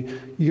you,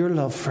 your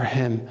love for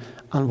him,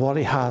 and what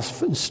he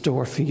has in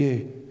store for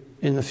you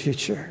in the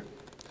future.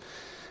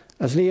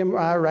 As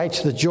Nehemiah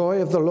writes, the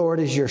joy of the Lord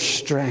is your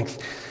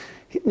strength.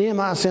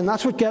 Nehemiah saying,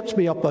 that's what gets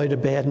me up out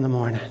of bed in the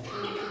morning.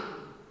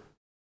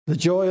 The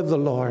joy of the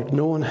Lord,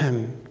 knowing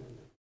him.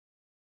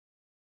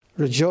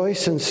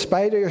 Rejoice in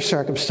spite of your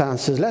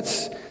circumstances.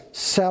 Let's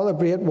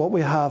celebrate what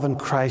we have in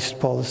Christ,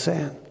 Paul is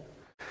saying.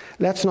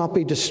 Let's not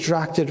be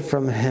distracted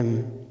from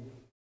him.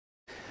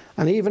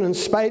 And even in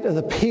spite of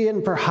the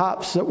pain,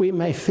 perhaps, that we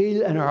may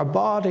feel in our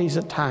bodies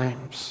at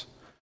times,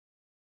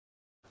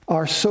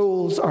 our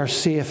souls are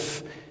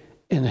safe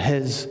in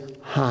his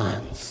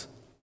hands.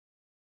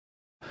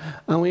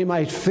 And we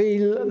might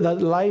feel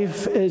that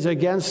life is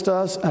against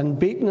us and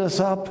beating us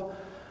up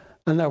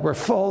and that we're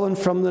falling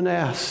from the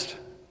nest.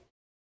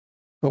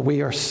 But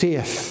we are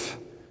safe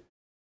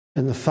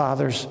in the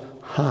Father's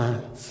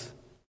hands.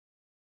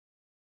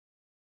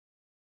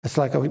 It's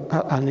like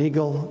an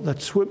eagle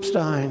that swoops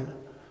down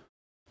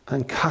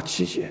and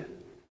catches you.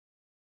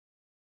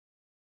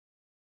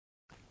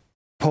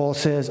 Paul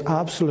says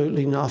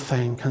absolutely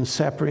nothing can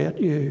separate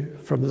you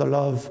from the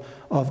love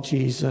of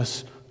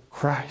Jesus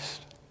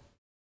Christ.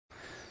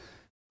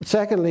 But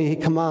secondly, he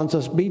commands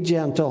us, be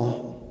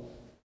gentle.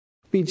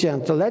 Be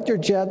gentle. Let your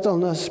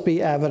gentleness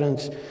be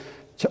evident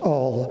to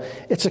all.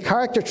 It's a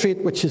character trait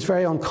which is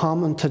very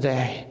uncommon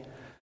today.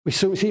 We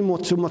see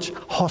so much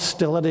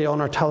hostility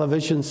on our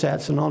television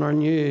sets and on our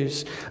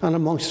news and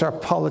amongst our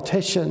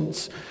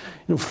politicians.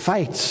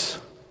 Fights,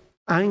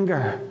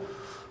 anger.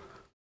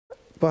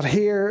 But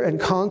here, in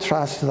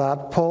contrast to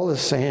that, Paul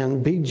is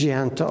saying, be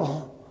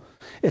gentle.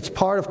 It's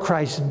part of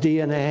Christ's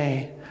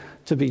DNA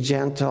to be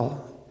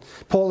gentle.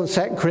 Paul in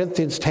 2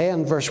 Corinthians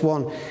 10, verse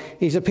 1,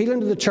 he's appealing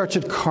to the church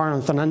at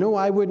Corinth, and I know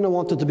I wouldn't have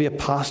wanted to be a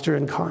pastor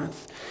in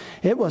Corinth.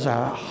 It was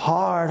a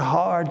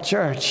hard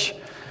church.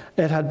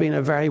 It had been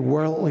a very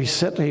worldly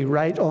city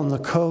right on the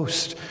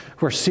coast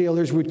where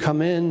sailors would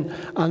come in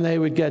and they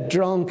would get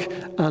drunk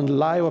and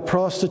lie with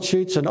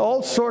prostitutes and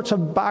all sorts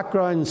of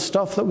background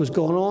stuff that was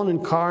going on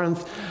in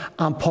Corinth.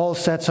 And Paul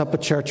sets up a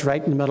church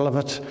right in the middle of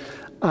it.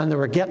 And they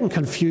were getting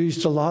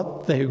confused a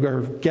lot. They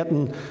were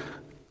getting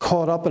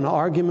caught up in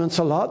arguments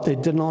a lot. They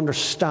didn't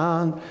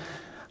understand.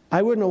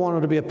 I wouldn't have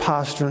wanted to be a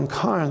pastor in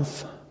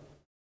Corinth.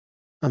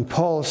 And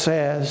Paul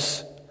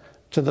says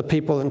to the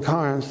people in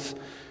Corinth,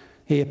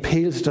 he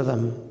appeals to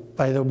them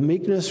by the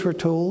meekness, we're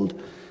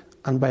told,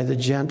 and by the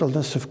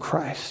gentleness of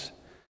Christ.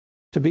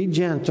 To be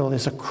gentle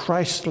is a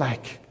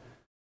Christ-like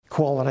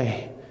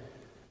quality.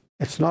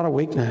 It's not a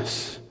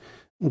weakness.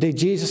 Indeed,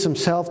 Jesus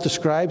himself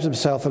describes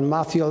himself in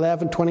Matthew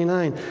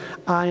 11:29.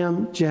 I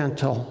am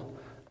gentle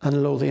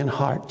and lowly in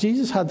heart.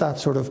 Jesus had that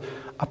sort of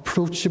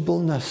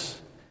approachableness.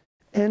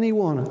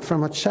 Anyone,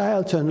 from a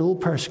child to an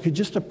old person, could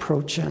just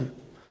approach him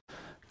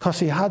because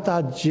he had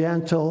that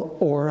gentle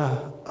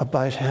aura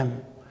about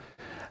him.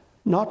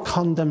 Not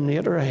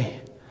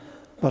condemnatory,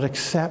 but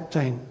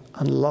accepting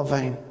and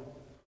loving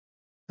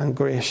and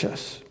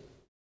gracious.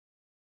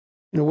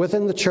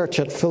 Within the church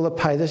at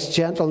Philippi, this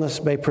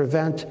gentleness may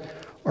prevent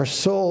or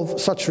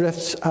solve such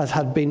rifts as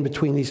had been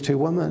between these two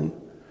women.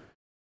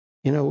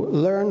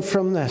 Learn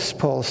from this,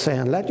 Paul's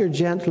saying. Let your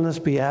gentleness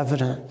be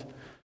evident.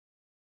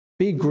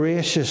 Be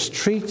gracious.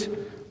 Treat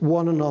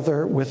one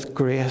another with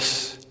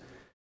grace.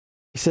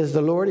 He says,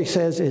 the Lord, he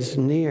says, is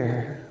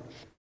near.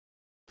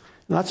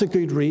 And that's a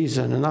good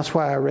reason, and that's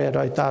why I read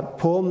out that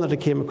poem that I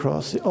came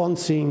across, the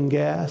unseen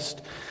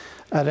guest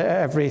at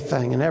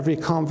everything, in every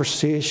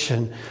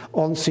conversation,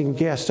 unseen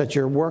guest at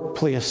your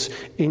workplace,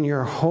 in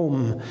your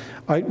home,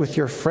 out with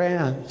your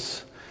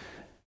friends.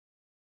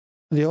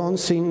 The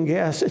unseen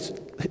guest,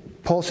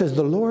 Paul says,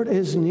 the Lord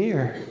is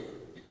near.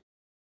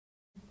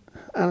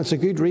 And it's a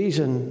good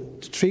reason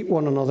to treat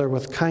one another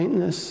with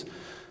kindness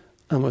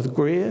and with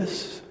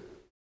grace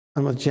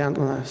and with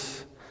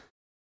gentleness.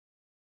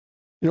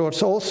 You know,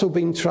 it's also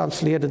been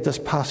translated, this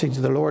passage,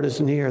 the Lord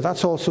is near.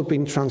 That's also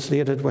been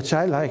translated, which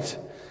I liked,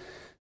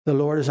 the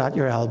Lord is at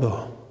your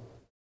elbow.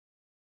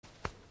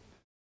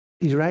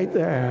 He's right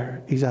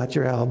there. He's at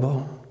your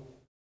elbow.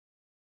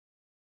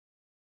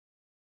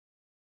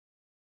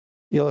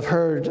 You'll have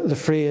heard the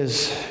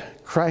phrase,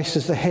 Christ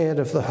is the head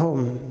of the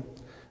home,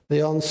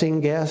 the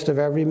unseen guest of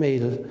every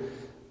meal,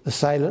 the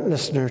silent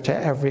listener to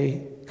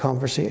every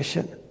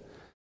conversation.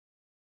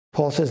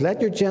 Paul says,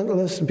 let your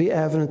gentleness be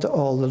evident to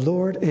all. The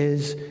Lord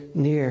is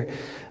near.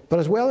 But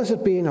as well as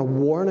it being a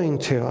warning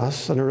to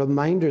us and a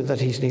reminder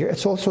that he's near,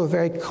 it's also a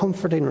very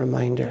comforting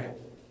reminder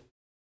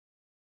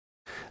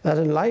that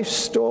in life's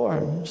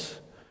storms,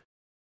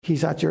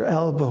 he's at your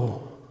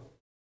elbow.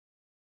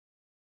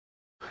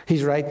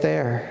 He's right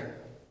there.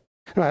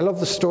 And I love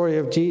the story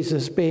of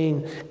Jesus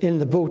being in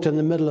the boat in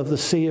the middle of the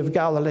Sea of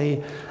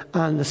Galilee.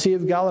 And the Sea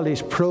of Galilee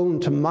is prone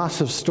to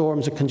massive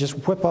storms. It can just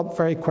whip up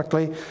very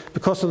quickly.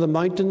 Because of the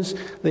mountains,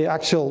 the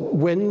actual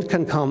wind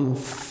can come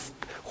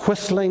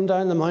whistling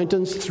down the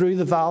mountains through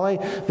the valley.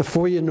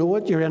 Before you know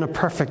it, you're in a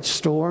perfect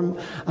storm.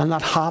 And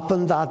that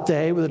happened that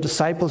day with the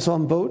disciples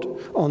on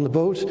the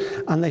boat,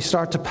 and they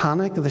start to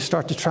panic. They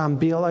start to try and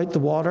bail out the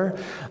water,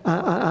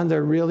 and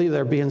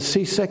they're being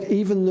seasick.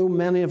 Even though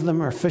many of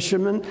them are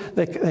fishermen,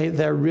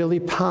 they're really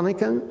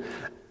panicking.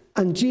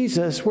 And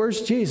Jesus, where's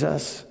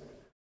Jesus?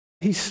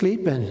 He's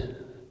sleeping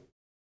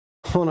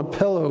on a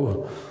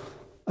pillow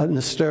in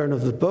the stern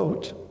of the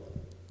boat.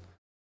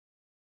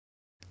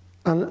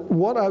 And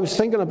what I was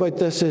thinking about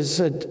this is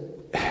that,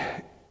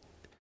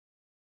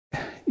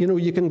 you know,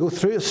 you can go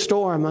through a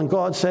storm, and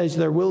God says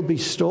there will be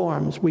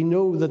storms. We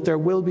know that there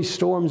will be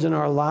storms in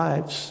our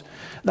lives.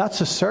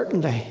 That's a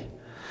certainty.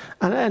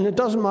 And it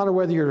doesn't matter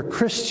whether you're a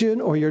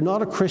Christian or you're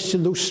not a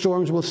Christian, those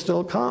storms will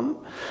still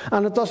come.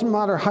 And it doesn't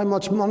matter how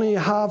much money you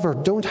have or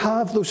don't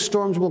have, those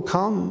storms will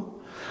come.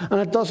 And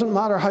it doesn't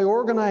matter how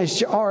organized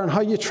you are and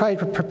how you try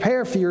to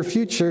prepare for your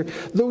future,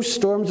 those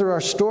storms, there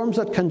are storms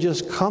that can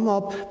just come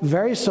up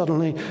very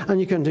suddenly and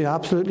you can do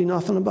absolutely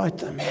nothing about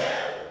them.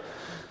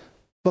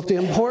 But the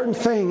important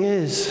thing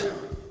is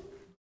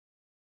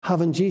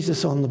having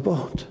Jesus on the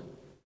boat,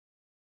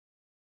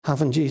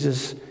 having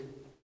Jesus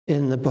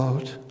in the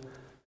boat,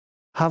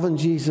 having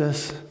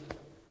Jesus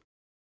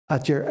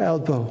at your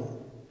elbow.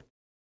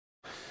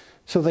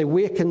 So they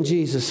waken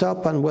Jesus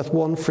up, and with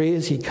one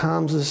phrase, he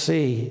calms the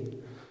sea.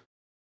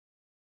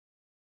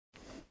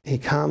 He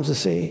calms the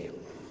sea.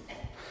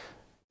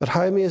 But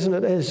how amazing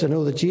it is to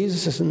know that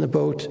Jesus is in the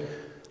boat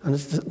and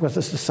with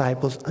his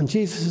disciples, and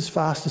Jesus is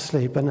fast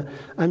asleep. And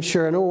I'm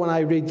sure, I know when I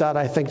read that,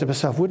 I think to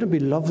myself, wouldn't it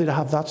be lovely to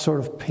have that sort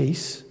of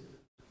peace?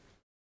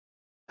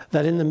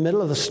 That in the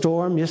middle of the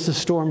storm, yes, the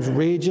storm's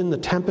raging, the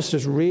tempest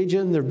is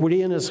raging, the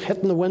rain is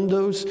hitting the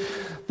windows,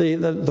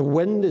 the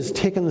wind is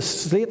taking the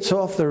slates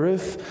off the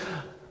roof,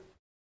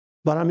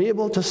 but I'm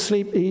able to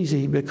sleep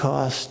easy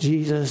because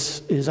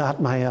Jesus is at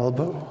my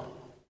elbow.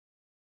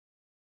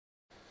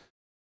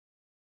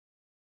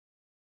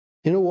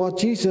 You know what?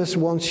 Jesus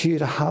wants you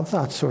to have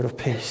that sort of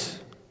peace.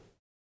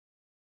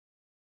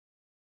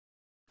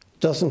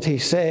 Doesn't he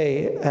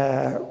say,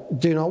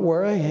 do not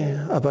worry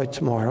about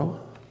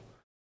tomorrow?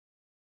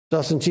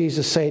 Doesn't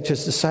Jesus say to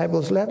his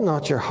disciples, let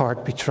not your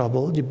heart be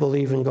troubled. You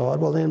believe in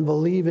God, well then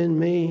believe in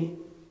me.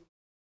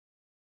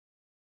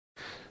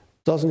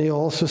 Doesn't he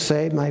also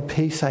say, my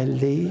peace I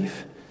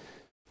leave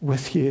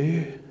with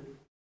you?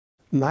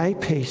 My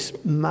peace,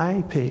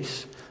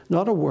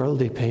 not a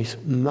worldly peace,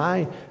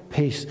 my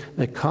peace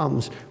that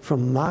comes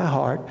from my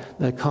heart,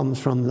 that comes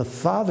from the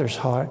Father's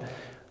heart,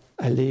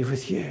 I leave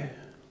with you.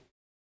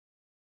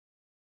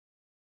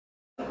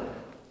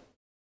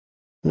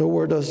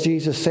 Nowhere does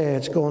Jesus say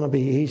it's going to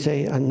be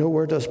easy, and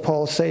nowhere does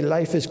Paul say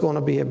life is going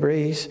to be a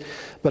breeze.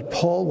 But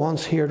Paul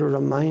wants here to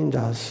remind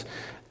us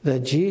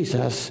that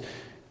Jesus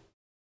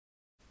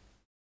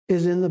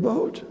is in the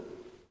boat,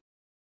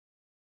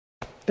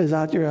 is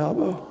at your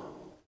elbow.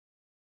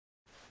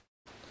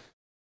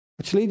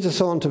 Which leads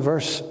us on to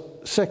verse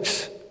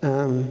 6.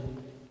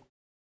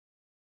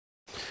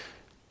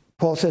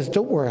 Paul says,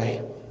 don't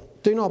worry.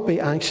 Do not be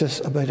anxious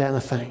about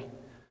anything.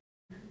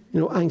 You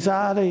know,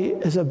 anxiety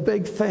is a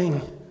big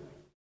thing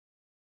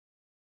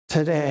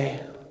today.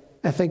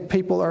 I think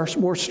people are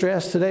more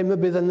stressed today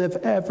maybe than they've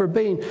ever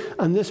been.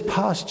 And this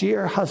past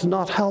year has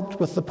not helped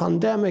with the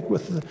pandemic,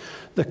 with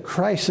the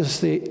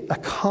crisis, the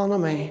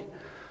economy,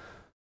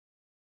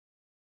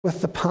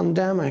 with the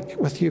pandemic,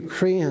 with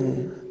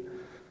Ukraine.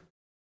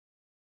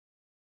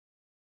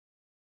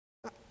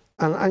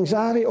 And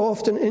anxiety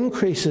often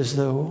increases,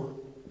 though,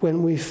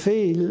 when we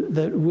feel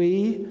that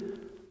we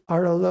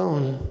are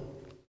alone,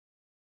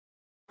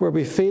 where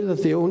we feel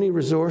that the only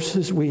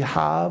resources we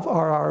have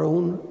are our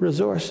own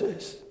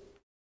resources.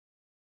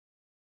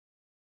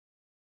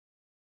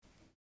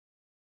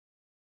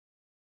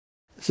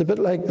 It's a bit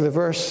like the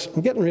verse,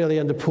 I'm getting really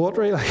into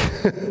poetry,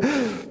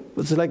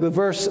 it's like the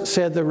verse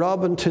said, the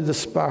robin to the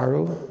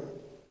sparrow,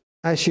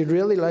 I should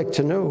really like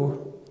to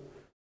know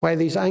why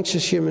these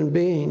anxious human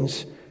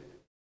beings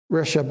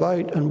rush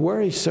about and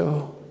worry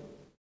so.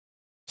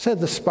 Said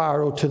the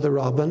sparrow to the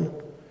robin,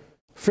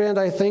 friend,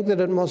 I think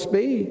that it must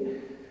be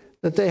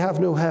that they have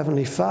no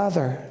heavenly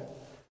Father,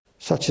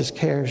 such as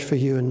cares for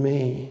you and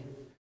me.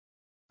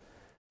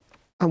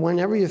 And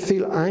whenever you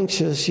feel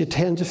anxious, you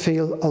tend to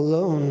feel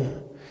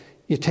alone.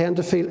 You tend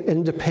to feel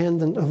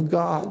independent of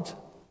God.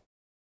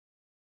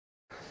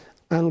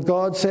 And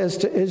God says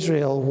to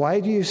Israel, why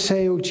do you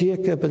say, O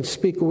Jacob, and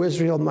speak, O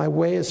Israel, my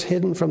way is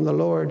hidden from the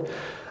Lord?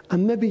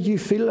 And maybe you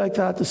feel like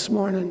that this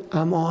morning.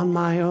 I'm on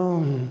my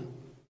own.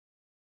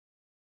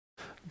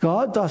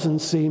 God doesn't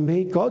see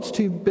me. God's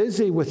too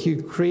busy with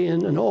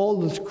Ukraine and all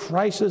this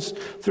crisis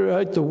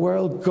throughout the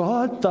world.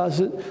 God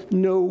doesn't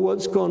know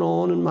what's going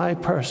on in my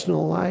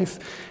personal life.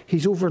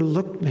 He's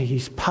overlooked me.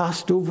 He's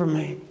passed over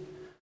me.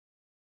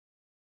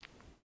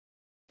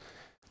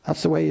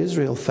 That's the way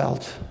Israel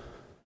felt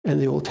in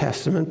the Old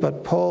Testament.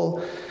 But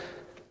Paul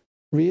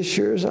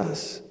reassures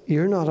us,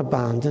 you're not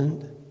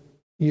abandoned.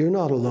 You're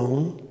not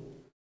alone.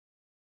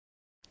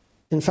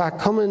 In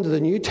fact, come into the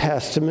New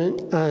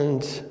Testament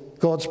and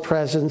God's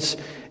presence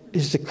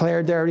is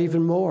declared there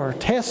even more.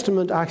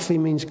 Testament actually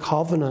means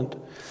covenant.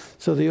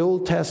 So the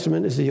Old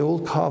Testament is the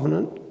Old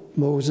Covenant,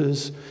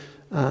 Moses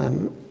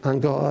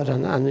and God.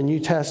 And the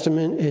New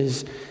Testament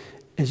is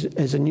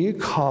a new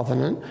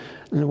covenant.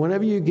 And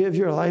whenever you give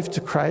your life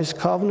to Christ,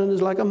 covenant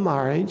is like a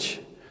marriage.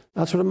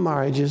 That's what a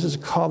marriage is. It's a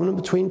covenant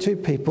between two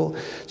people.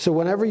 So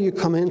whenever you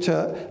come in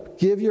to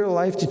give your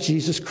life to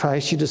Jesus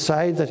Christ, you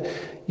decide that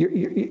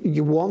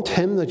you want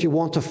Him, that you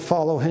want to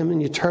follow Him,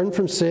 and you turn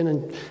from sin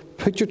and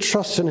put your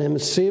trust in Him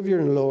as Savior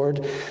and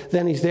Lord,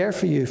 then He's there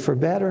for you, for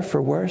better, for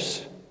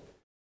worse,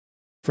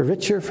 for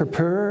richer, for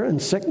poorer, in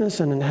sickness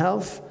and in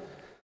health,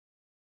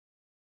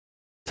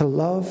 to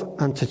love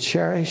and to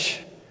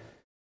cherish.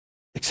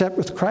 Except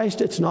with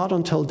Christ, it's not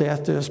until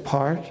death do us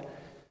part,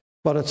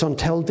 but it's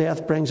until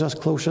death brings us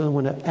closer than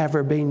we've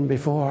ever been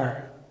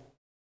before.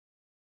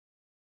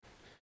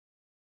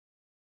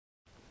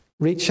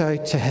 Reach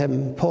out to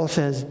Him. Paul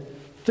says,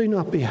 do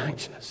not be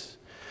anxious.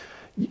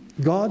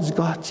 God's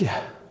got you.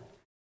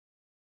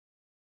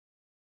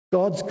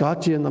 God's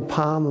got you in the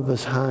palm of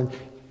His hand.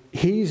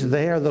 He's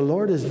there. The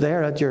Lord is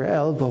there at your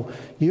elbow.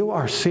 You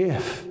are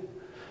safe.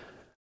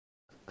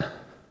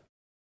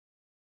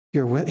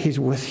 He's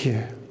with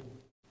you.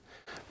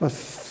 But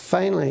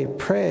finally,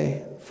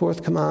 pray.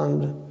 Fourth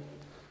command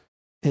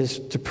is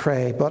to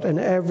pray. But in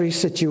every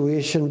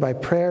situation, by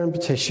prayer and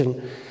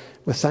petition,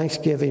 with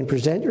thanksgiving,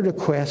 present your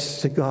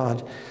requests to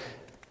God.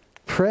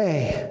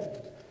 Pray.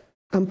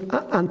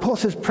 And Paul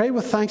says, pray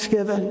with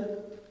thanksgiving.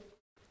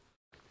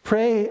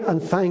 Pray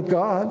and thank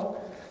God.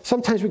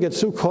 Sometimes we get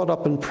so caught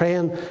up in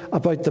praying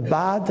about the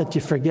bad that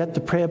you forget to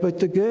pray about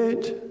the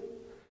good.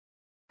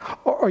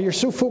 Or you're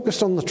so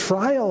focused on the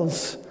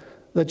trials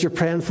that you're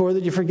praying for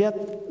that you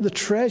forget the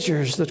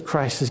treasures that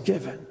Christ has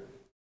given.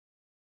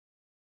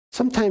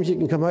 Sometimes you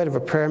can come out of a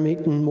prayer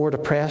meeting more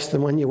depressed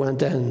than when you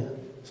went in.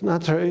 Isn't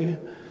that true?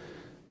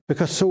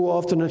 Because so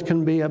often it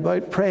can be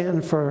about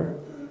praying for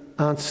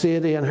Aunt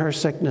Sadie and her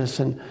sickness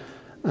and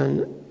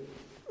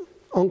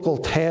Uncle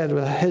Ted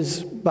with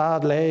his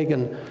bad leg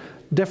and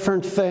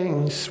different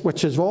things,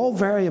 which is all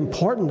very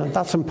important, and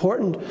that's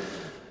important.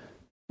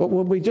 But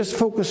when we just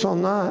focus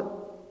on that,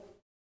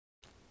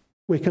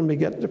 we can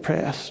get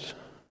depressed.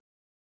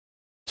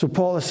 So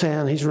Paul is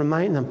saying, he's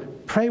reminding them,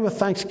 pray with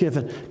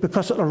thanksgiving,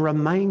 because it'll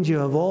remind you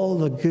of all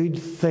the good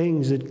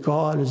things that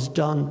God has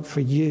done for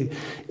you.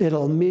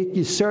 It'll make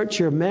you search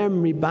your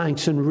memory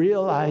banks and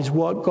realize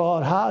what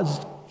God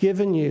has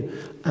given you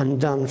and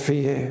done for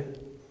you.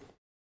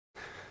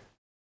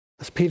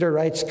 As Peter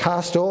writes,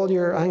 cast all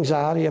your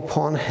anxiety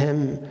upon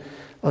Him.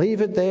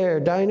 Leave it there,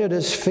 down at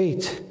His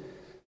feet,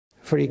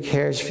 for He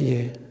cares for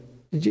you.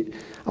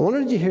 I wonder,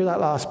 did you hear that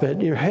last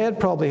bit? Your head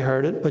probably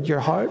heard it, but your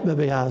heart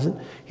maybe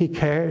hasn't. He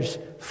cares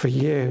for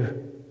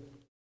you.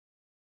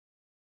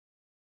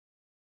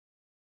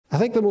 I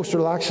think the most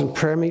relaxing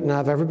prayer meeting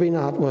I've ever been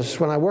at was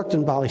when I worked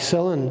in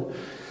Ballysillan.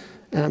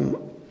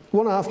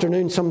 One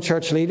afternoon, some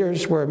church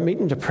leaders were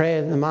meeting to pray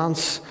in the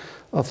manse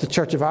of the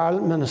Church of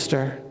Ireland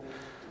minister.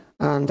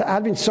 And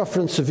I'd been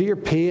suffering severe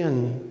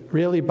pain,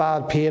 really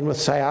bad pain with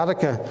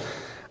sciatica.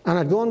 And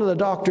I'd gone to the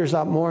doctors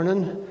that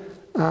morning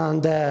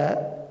and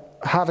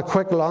had a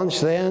quick lunch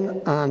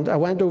then, and I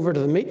went over to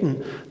the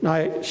meeting.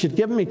 Now, she'd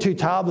given me 2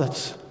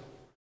 tablets.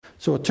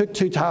 So I took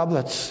 2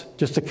 tablets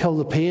just to kill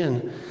the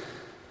pain.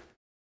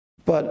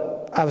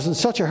 But I was in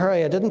such a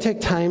hurry, I didn't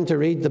take time to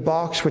read the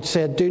box which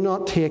said, do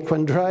not take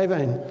when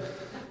driving.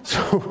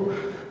 So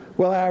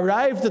Well, I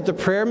arrived at the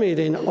prayer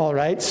meeting all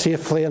right,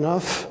 safely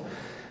enough,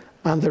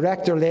 and the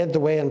rector led the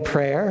way in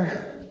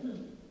prayer,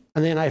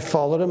 and then I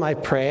followed him. I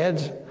prayed,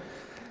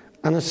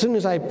 and as soon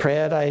as I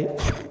prayed, I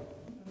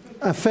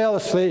fell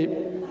asleep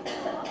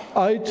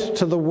out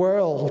to the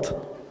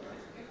world.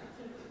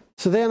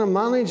 So then I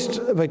managed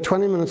about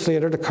 20 minutes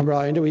later to come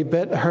around a wee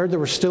bit. I heard they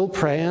were still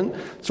praying.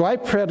 So I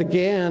prayed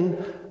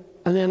again,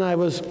 and then I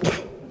was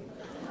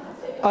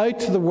out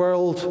to the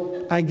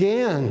world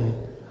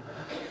again.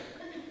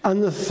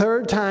 And the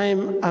third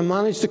time I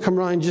managed to come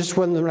around just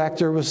when the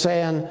rector was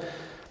saying,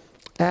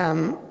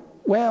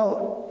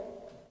 well,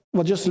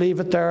 we'll just leave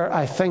it there.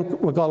 I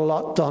think we got a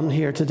lot done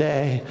here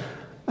today.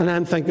 And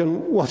I'm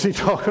thinking, what's he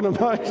talking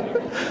about?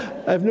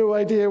 I have no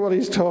idea what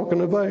he's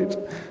talking about.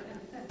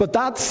 But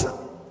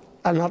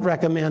I'm not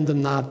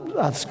recommending that.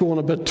 That's going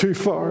a bit too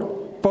far.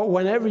 But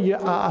whenever you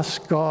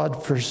ask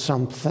God for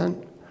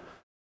something,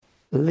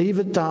 leave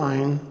it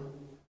down.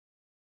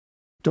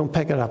 Don't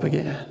pick it up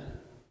again.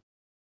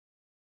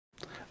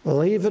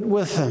 Leave it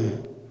with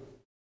Him.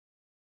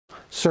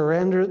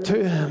 Surrender it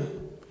to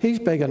Him. He's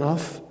big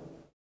enough.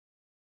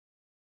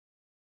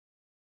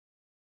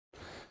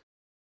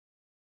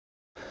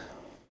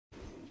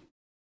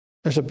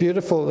 There's a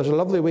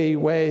lovely wee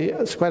way,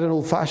 it's quite an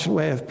old-fashioned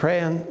way of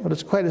praying, but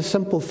it's quite a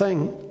simple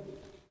thing.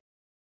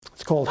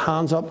 It's called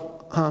hands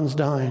up, hands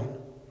down.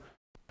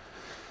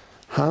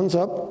 Hands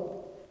up.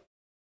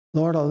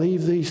 Lord, I'll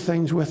leave these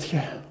things with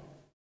you.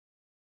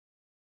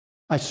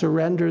 I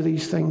surrender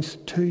these things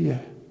to you.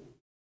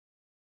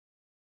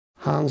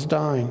 Hands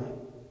down.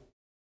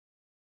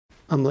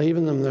 I'm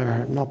leaving them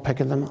there, not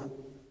picking them up.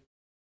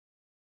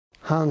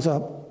 Hands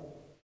up,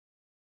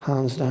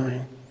 hands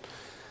down.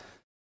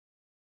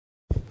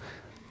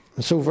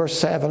 And so verse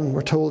 7,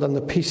 we're told, and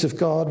the peace of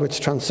God,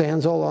 which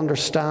transcends all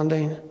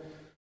understanding,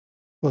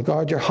 will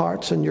guard your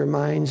hearts and your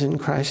minds in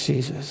Christ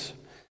Jesus.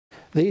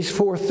 These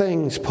 4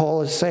 things,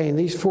 Paul is saying,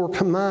 these 4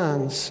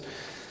 commands,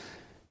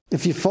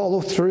 if you follow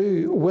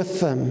through with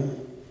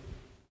them,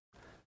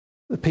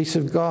 the peace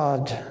of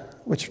God,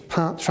 which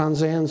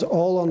transcends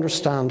all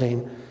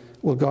understanding,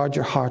 will guard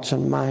your hearts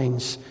and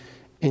minds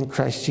in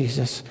Christ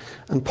Jesus.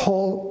 And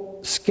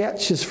Paul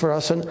sketches for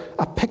us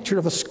a picture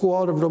of a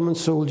squad of Roman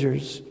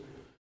soldiers.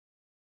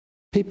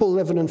 People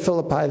living in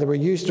Philippi, they were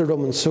used to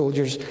Roman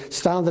soldiers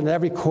standing at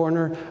every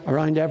corner,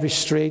 around every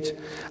street,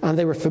 and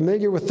they were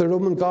familiar with the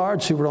Roman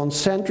guards who were on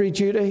sentry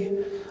duty,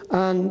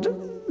 and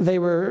they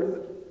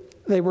were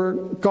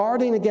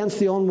guarding against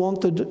the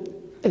unwanted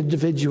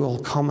individual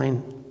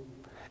coming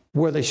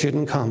where they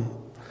shouldn't come.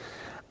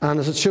 And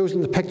as it shows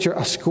in the picture,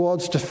 a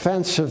squad's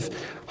defense of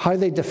how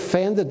they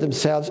defended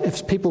themselves.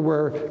 If people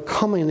were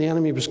coming, the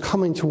enemy was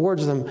coming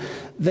towards them,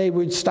 they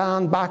would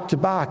stand back to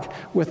back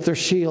with their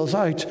shields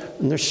out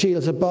and their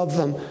shields above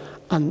them,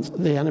 and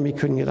the enemy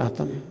couldn't get at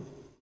them.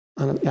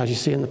 And as you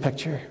see in the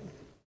picture.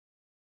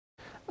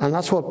 And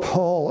that's what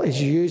Paul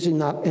is using,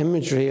 that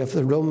imagery of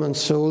the Roman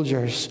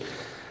soldiers,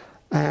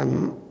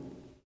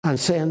 and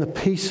saying the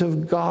peace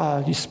of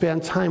God. You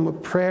spend time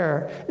with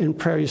prayer. In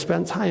prayer, you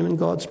spend time in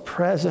God's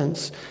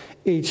presence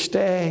each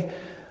day.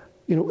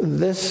 You know,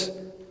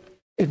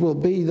 it will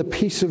be the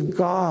peace of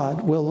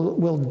God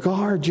will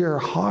guard your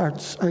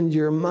hearts and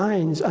your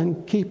minds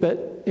and keep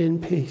it in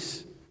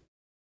peace.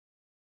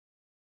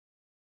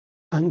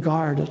 And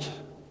guard it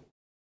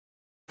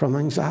from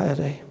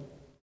anxiety.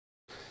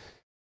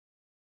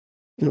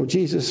 You know,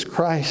 Jesus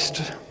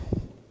Christ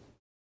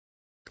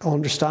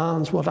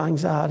understands what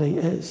anxiety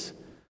is.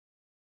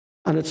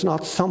 And it's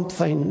not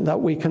something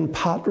that we can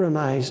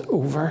patronize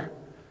over,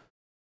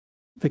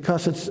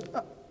 because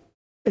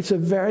it's a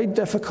very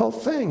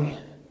difficult thing.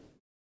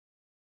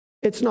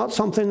 It's not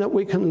something that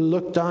we can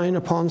look down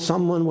upon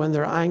someone when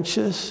they're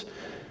anxious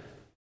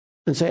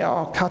and say,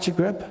 oh, catch a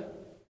grip.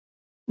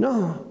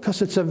 No,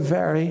 because it's a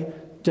very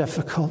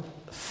difficult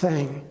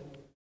thing.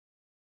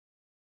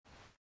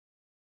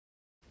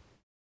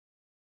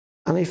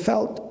 And he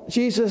felt,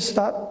 Jesus,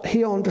 that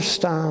he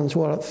understands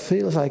what it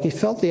feels like. He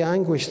felt the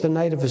anguish the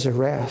night of his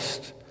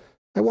arrest.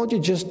 I want you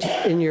just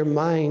in your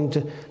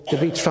mind to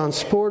be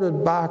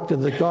transported back to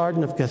the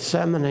Garden of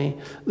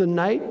Gethsemane, the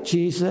night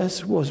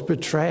Jesus was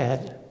betrayed.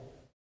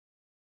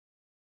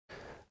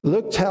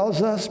 Luke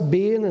tells us,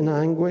 being in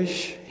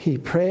anguish, he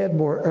prayed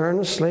more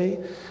earnestly,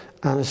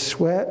 and his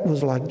sweat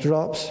was like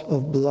drops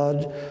of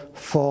blood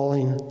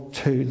falling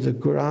to the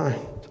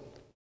ground.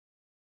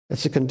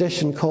 It's a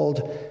condition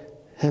called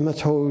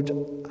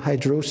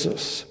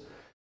hematidrosis.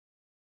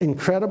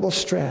 Incredible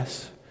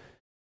stress,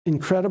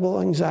 incredible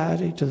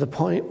anxiety, to the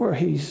point where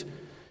he's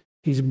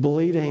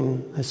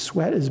bleeding, his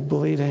sweat is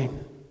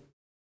bleeding.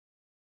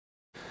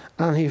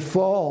 And he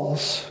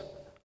falls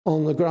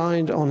on the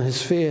ground on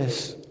his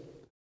face.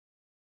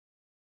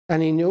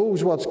 And he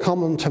knows what's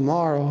coming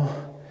tomorrow.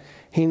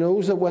 He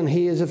knows that when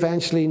he is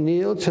eventually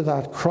nailed to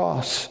that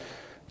cross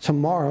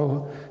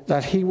tomorrow,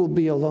 that he will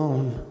be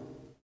alone.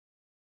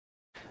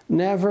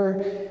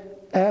 Never,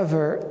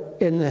 ever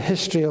in the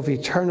history of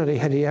eternity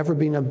had he ever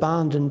been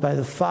abandoned by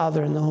the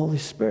Father and the Holy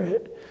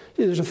Spirit.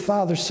 There's a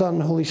Father, Son,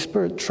 and Holy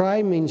Spirit.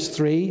 Tri means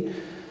 3.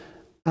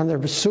 And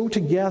they're so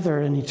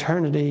together in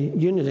eternity,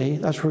 unity,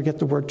 that's where we get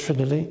the word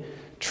Trinity,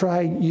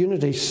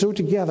 tri-unity, so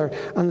together,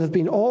 and they've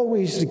been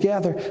always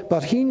together,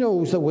 but he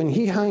knows that when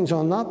he hangs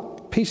on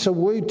that piece of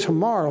wood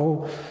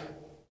tomorrow,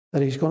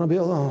 that he's going to be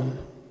alone.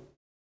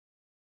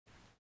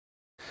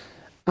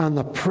 And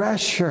the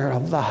pressure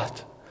of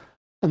that,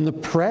 and the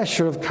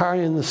pressure of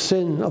carrying the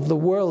sin of the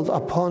world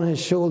upon his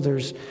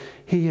shoulders,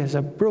 he is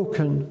a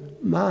broken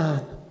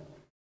man.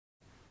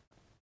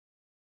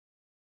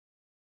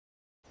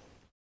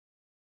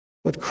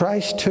 But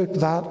Christ took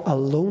that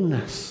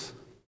aloneness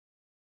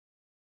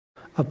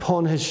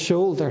upon his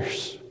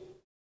shoulders,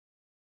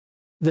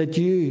 that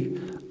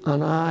you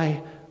and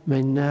I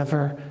may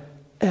never,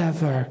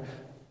 ever,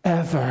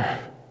 ever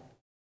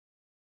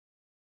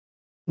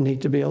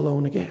need to be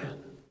alone again.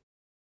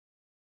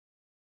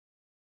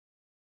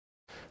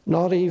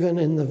 Not even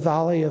in the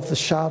valley of the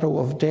shadow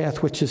of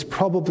death, which is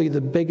probably the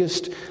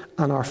biggest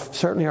and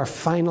certainly our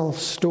final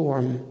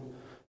storm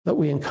that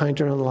we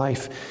encounter in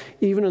life.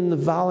 Even in the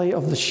valley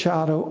of the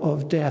shadow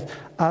of death,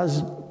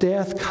 as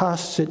death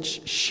casts its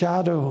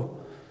shadow,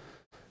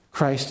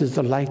 Christ is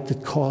the light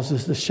that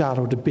causes the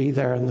shadow to be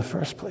there in the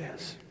first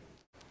place.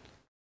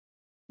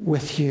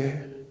 With you.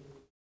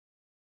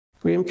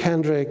 Graham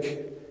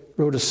Kendrick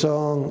wrote a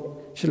song.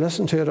 You should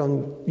listen to it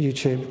on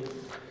YouTube.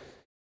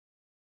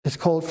 It's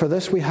called "For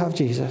This We Have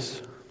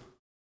Jesus."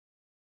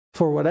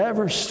 For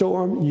whatever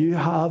storm you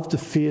have to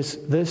face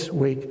this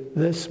week,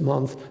 this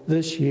month,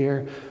 this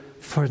year,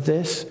 for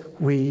this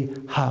we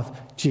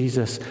have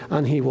Jesus.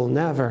 And he will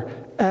never,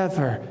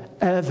 ever,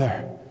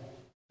 ever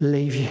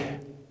leave you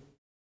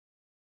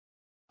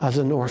as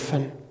an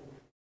orphan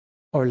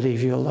or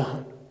leave you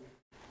alone.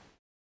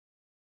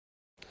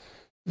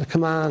 The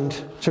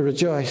command to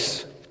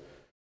rejoice,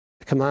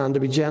 the command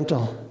to be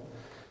gentle,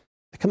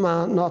 the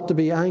command not to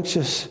be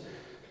anxious,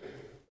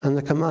 and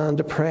the command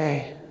to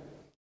pray,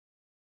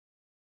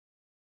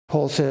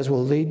 Paul says,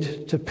 will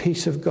lead to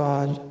peace of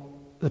God,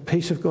 the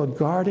peace of God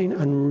guarding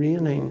and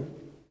reigning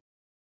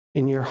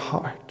in your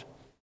heart.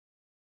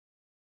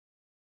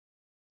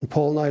 And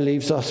Paul now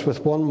leaves us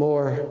with one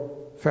more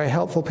very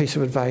helpful piece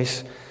of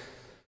advice.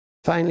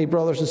 Finally,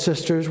 brothers and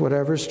sisters,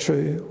 whatever is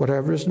true,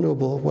 whatever is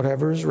noble,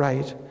 whatever is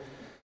right,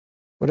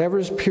 whatever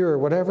is pure,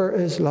 whatever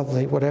is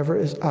lovely, whatever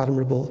is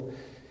admirable,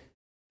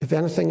 if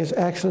anything is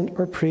excellent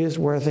or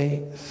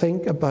praiseworthy,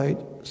 think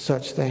about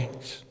such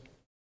things.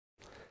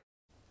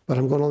 But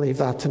I'm going to leave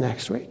that to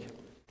next week.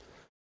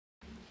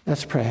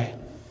 Let's pray.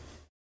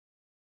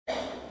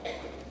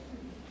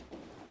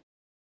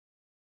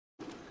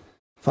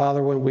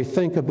 Father, when we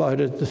think about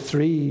it, the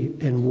three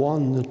in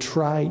one, the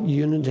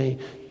tri-unity,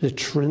 the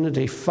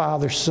Trinity,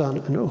 Father, Son,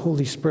 and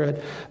Holy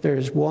Spirit, there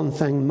is one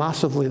thing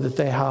massively that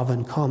they have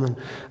in common,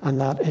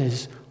 and that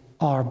is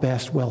our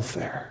best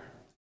welfare.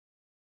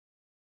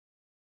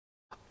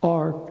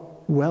 Our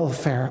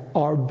welfare,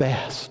 our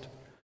best.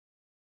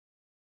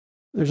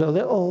 There's a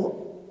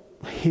little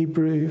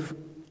Hebrew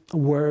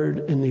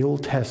word in the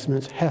Old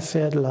Testament,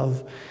 hesed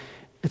love.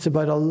 It's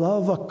about a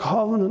love, a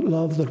covenant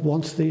love that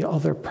wants the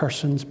other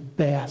person's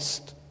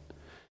best.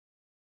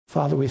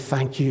 Father, we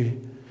thank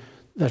you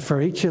that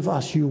for each of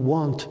us you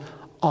want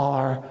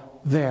our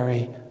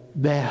very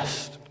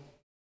best.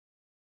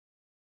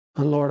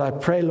 And Lord, I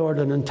pray, Lord,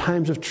 that in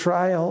times of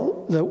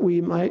trial that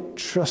we might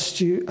trust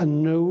you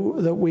and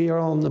know that we are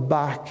on the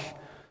back,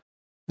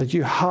 that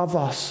you have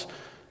us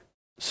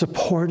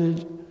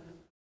supported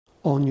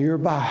on your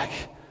back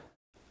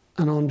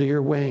and under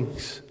your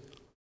wings.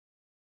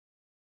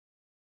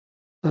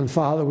 And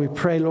Father, we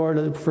pray, Lord,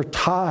 that if we're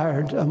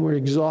tired and we're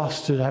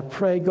exhausted, I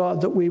pray,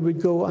 God, that we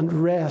would go and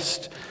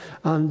rest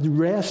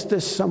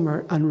this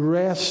summer, and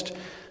rest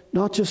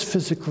not just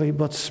physically,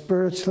 but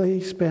spiritually,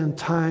 spend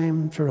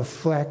time to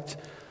reflect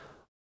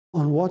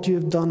on what you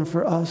have done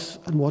for us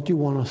and what you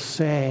want to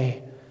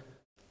say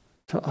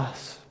to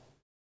us.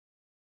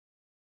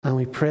 And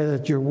we pray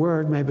that your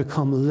word may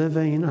become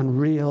living and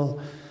real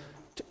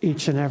to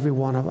each and every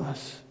one of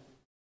us.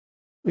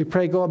 We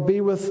pray, God,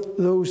 be with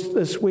those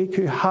this week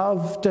who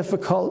have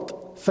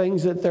difficult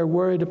things that they're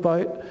worried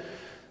about,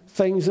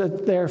 things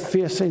that they're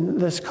facing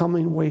this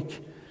coming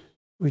week.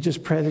 We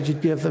just pray that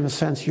you'd give them a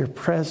sense of your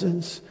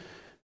presence.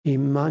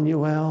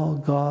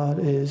 Emmanuel,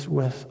 God is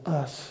with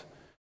us.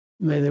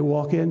 May they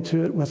walk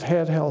into it with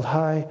head held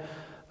high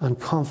and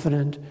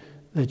confident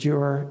that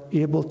you're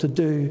able to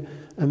do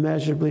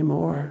immeasurably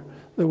more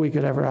than we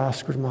could ever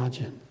ask or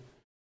imagine.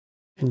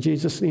 In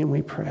Jesus' name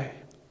we pray.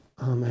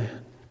 Amen.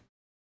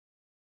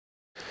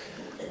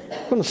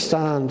 I'm going to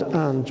stand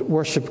and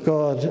worship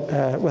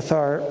God with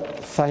our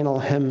final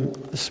hymn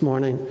this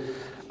morning.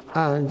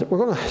 And we're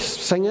going to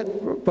sing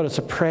it, but it's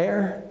a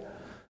prayer.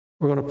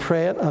 We're going to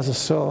pray it as a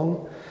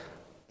song.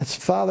 It's,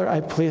 Father,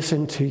 I place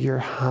into your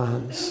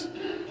hands.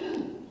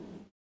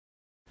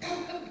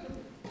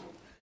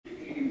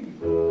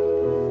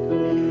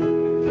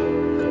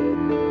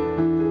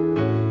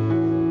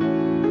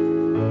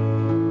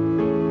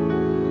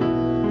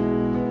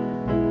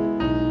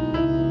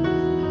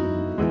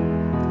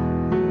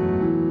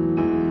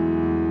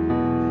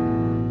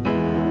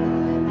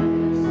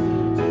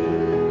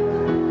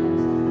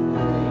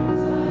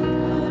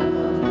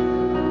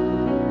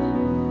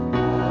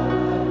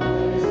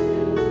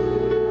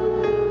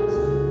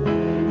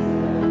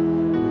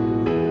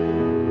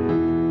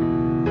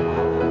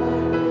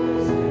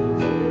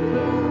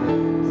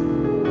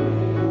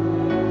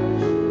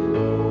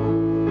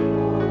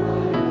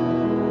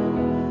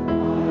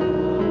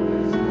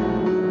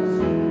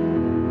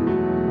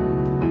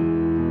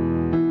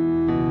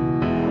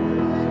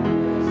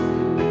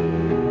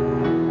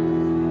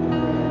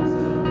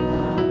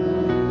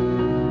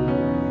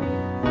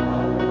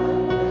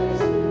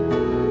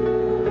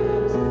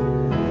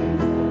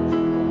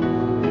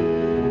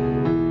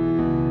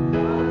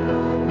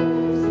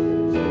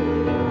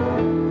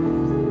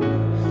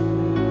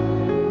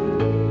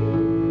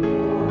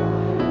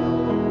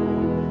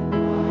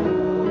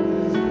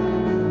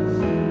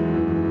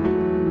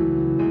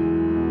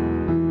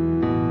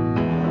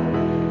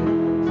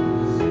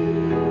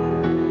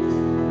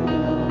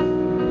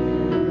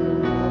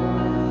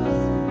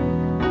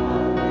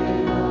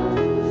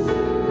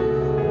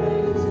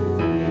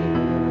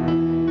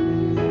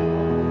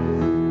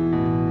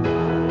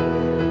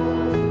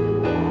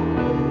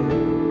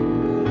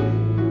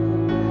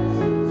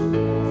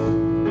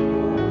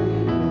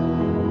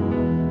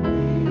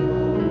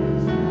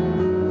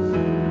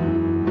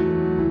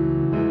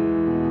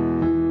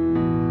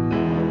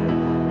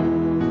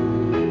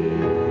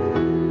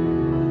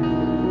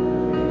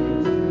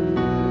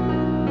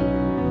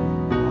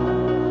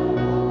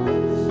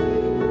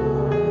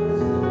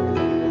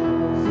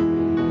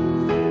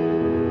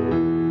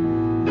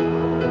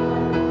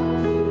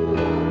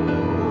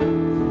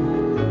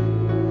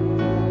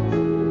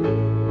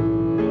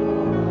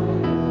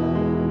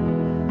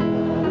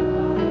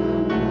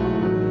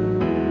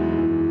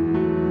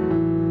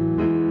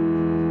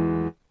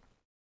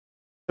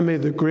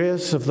 the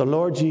grace of the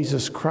Lord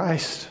Jesus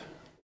Christ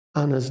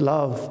and his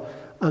love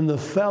and the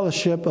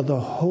fellowship of the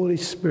Holy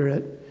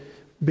Spirit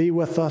be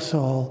with us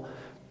all,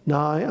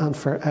 now and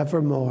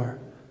forevermore.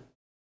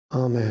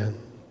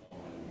 Amen.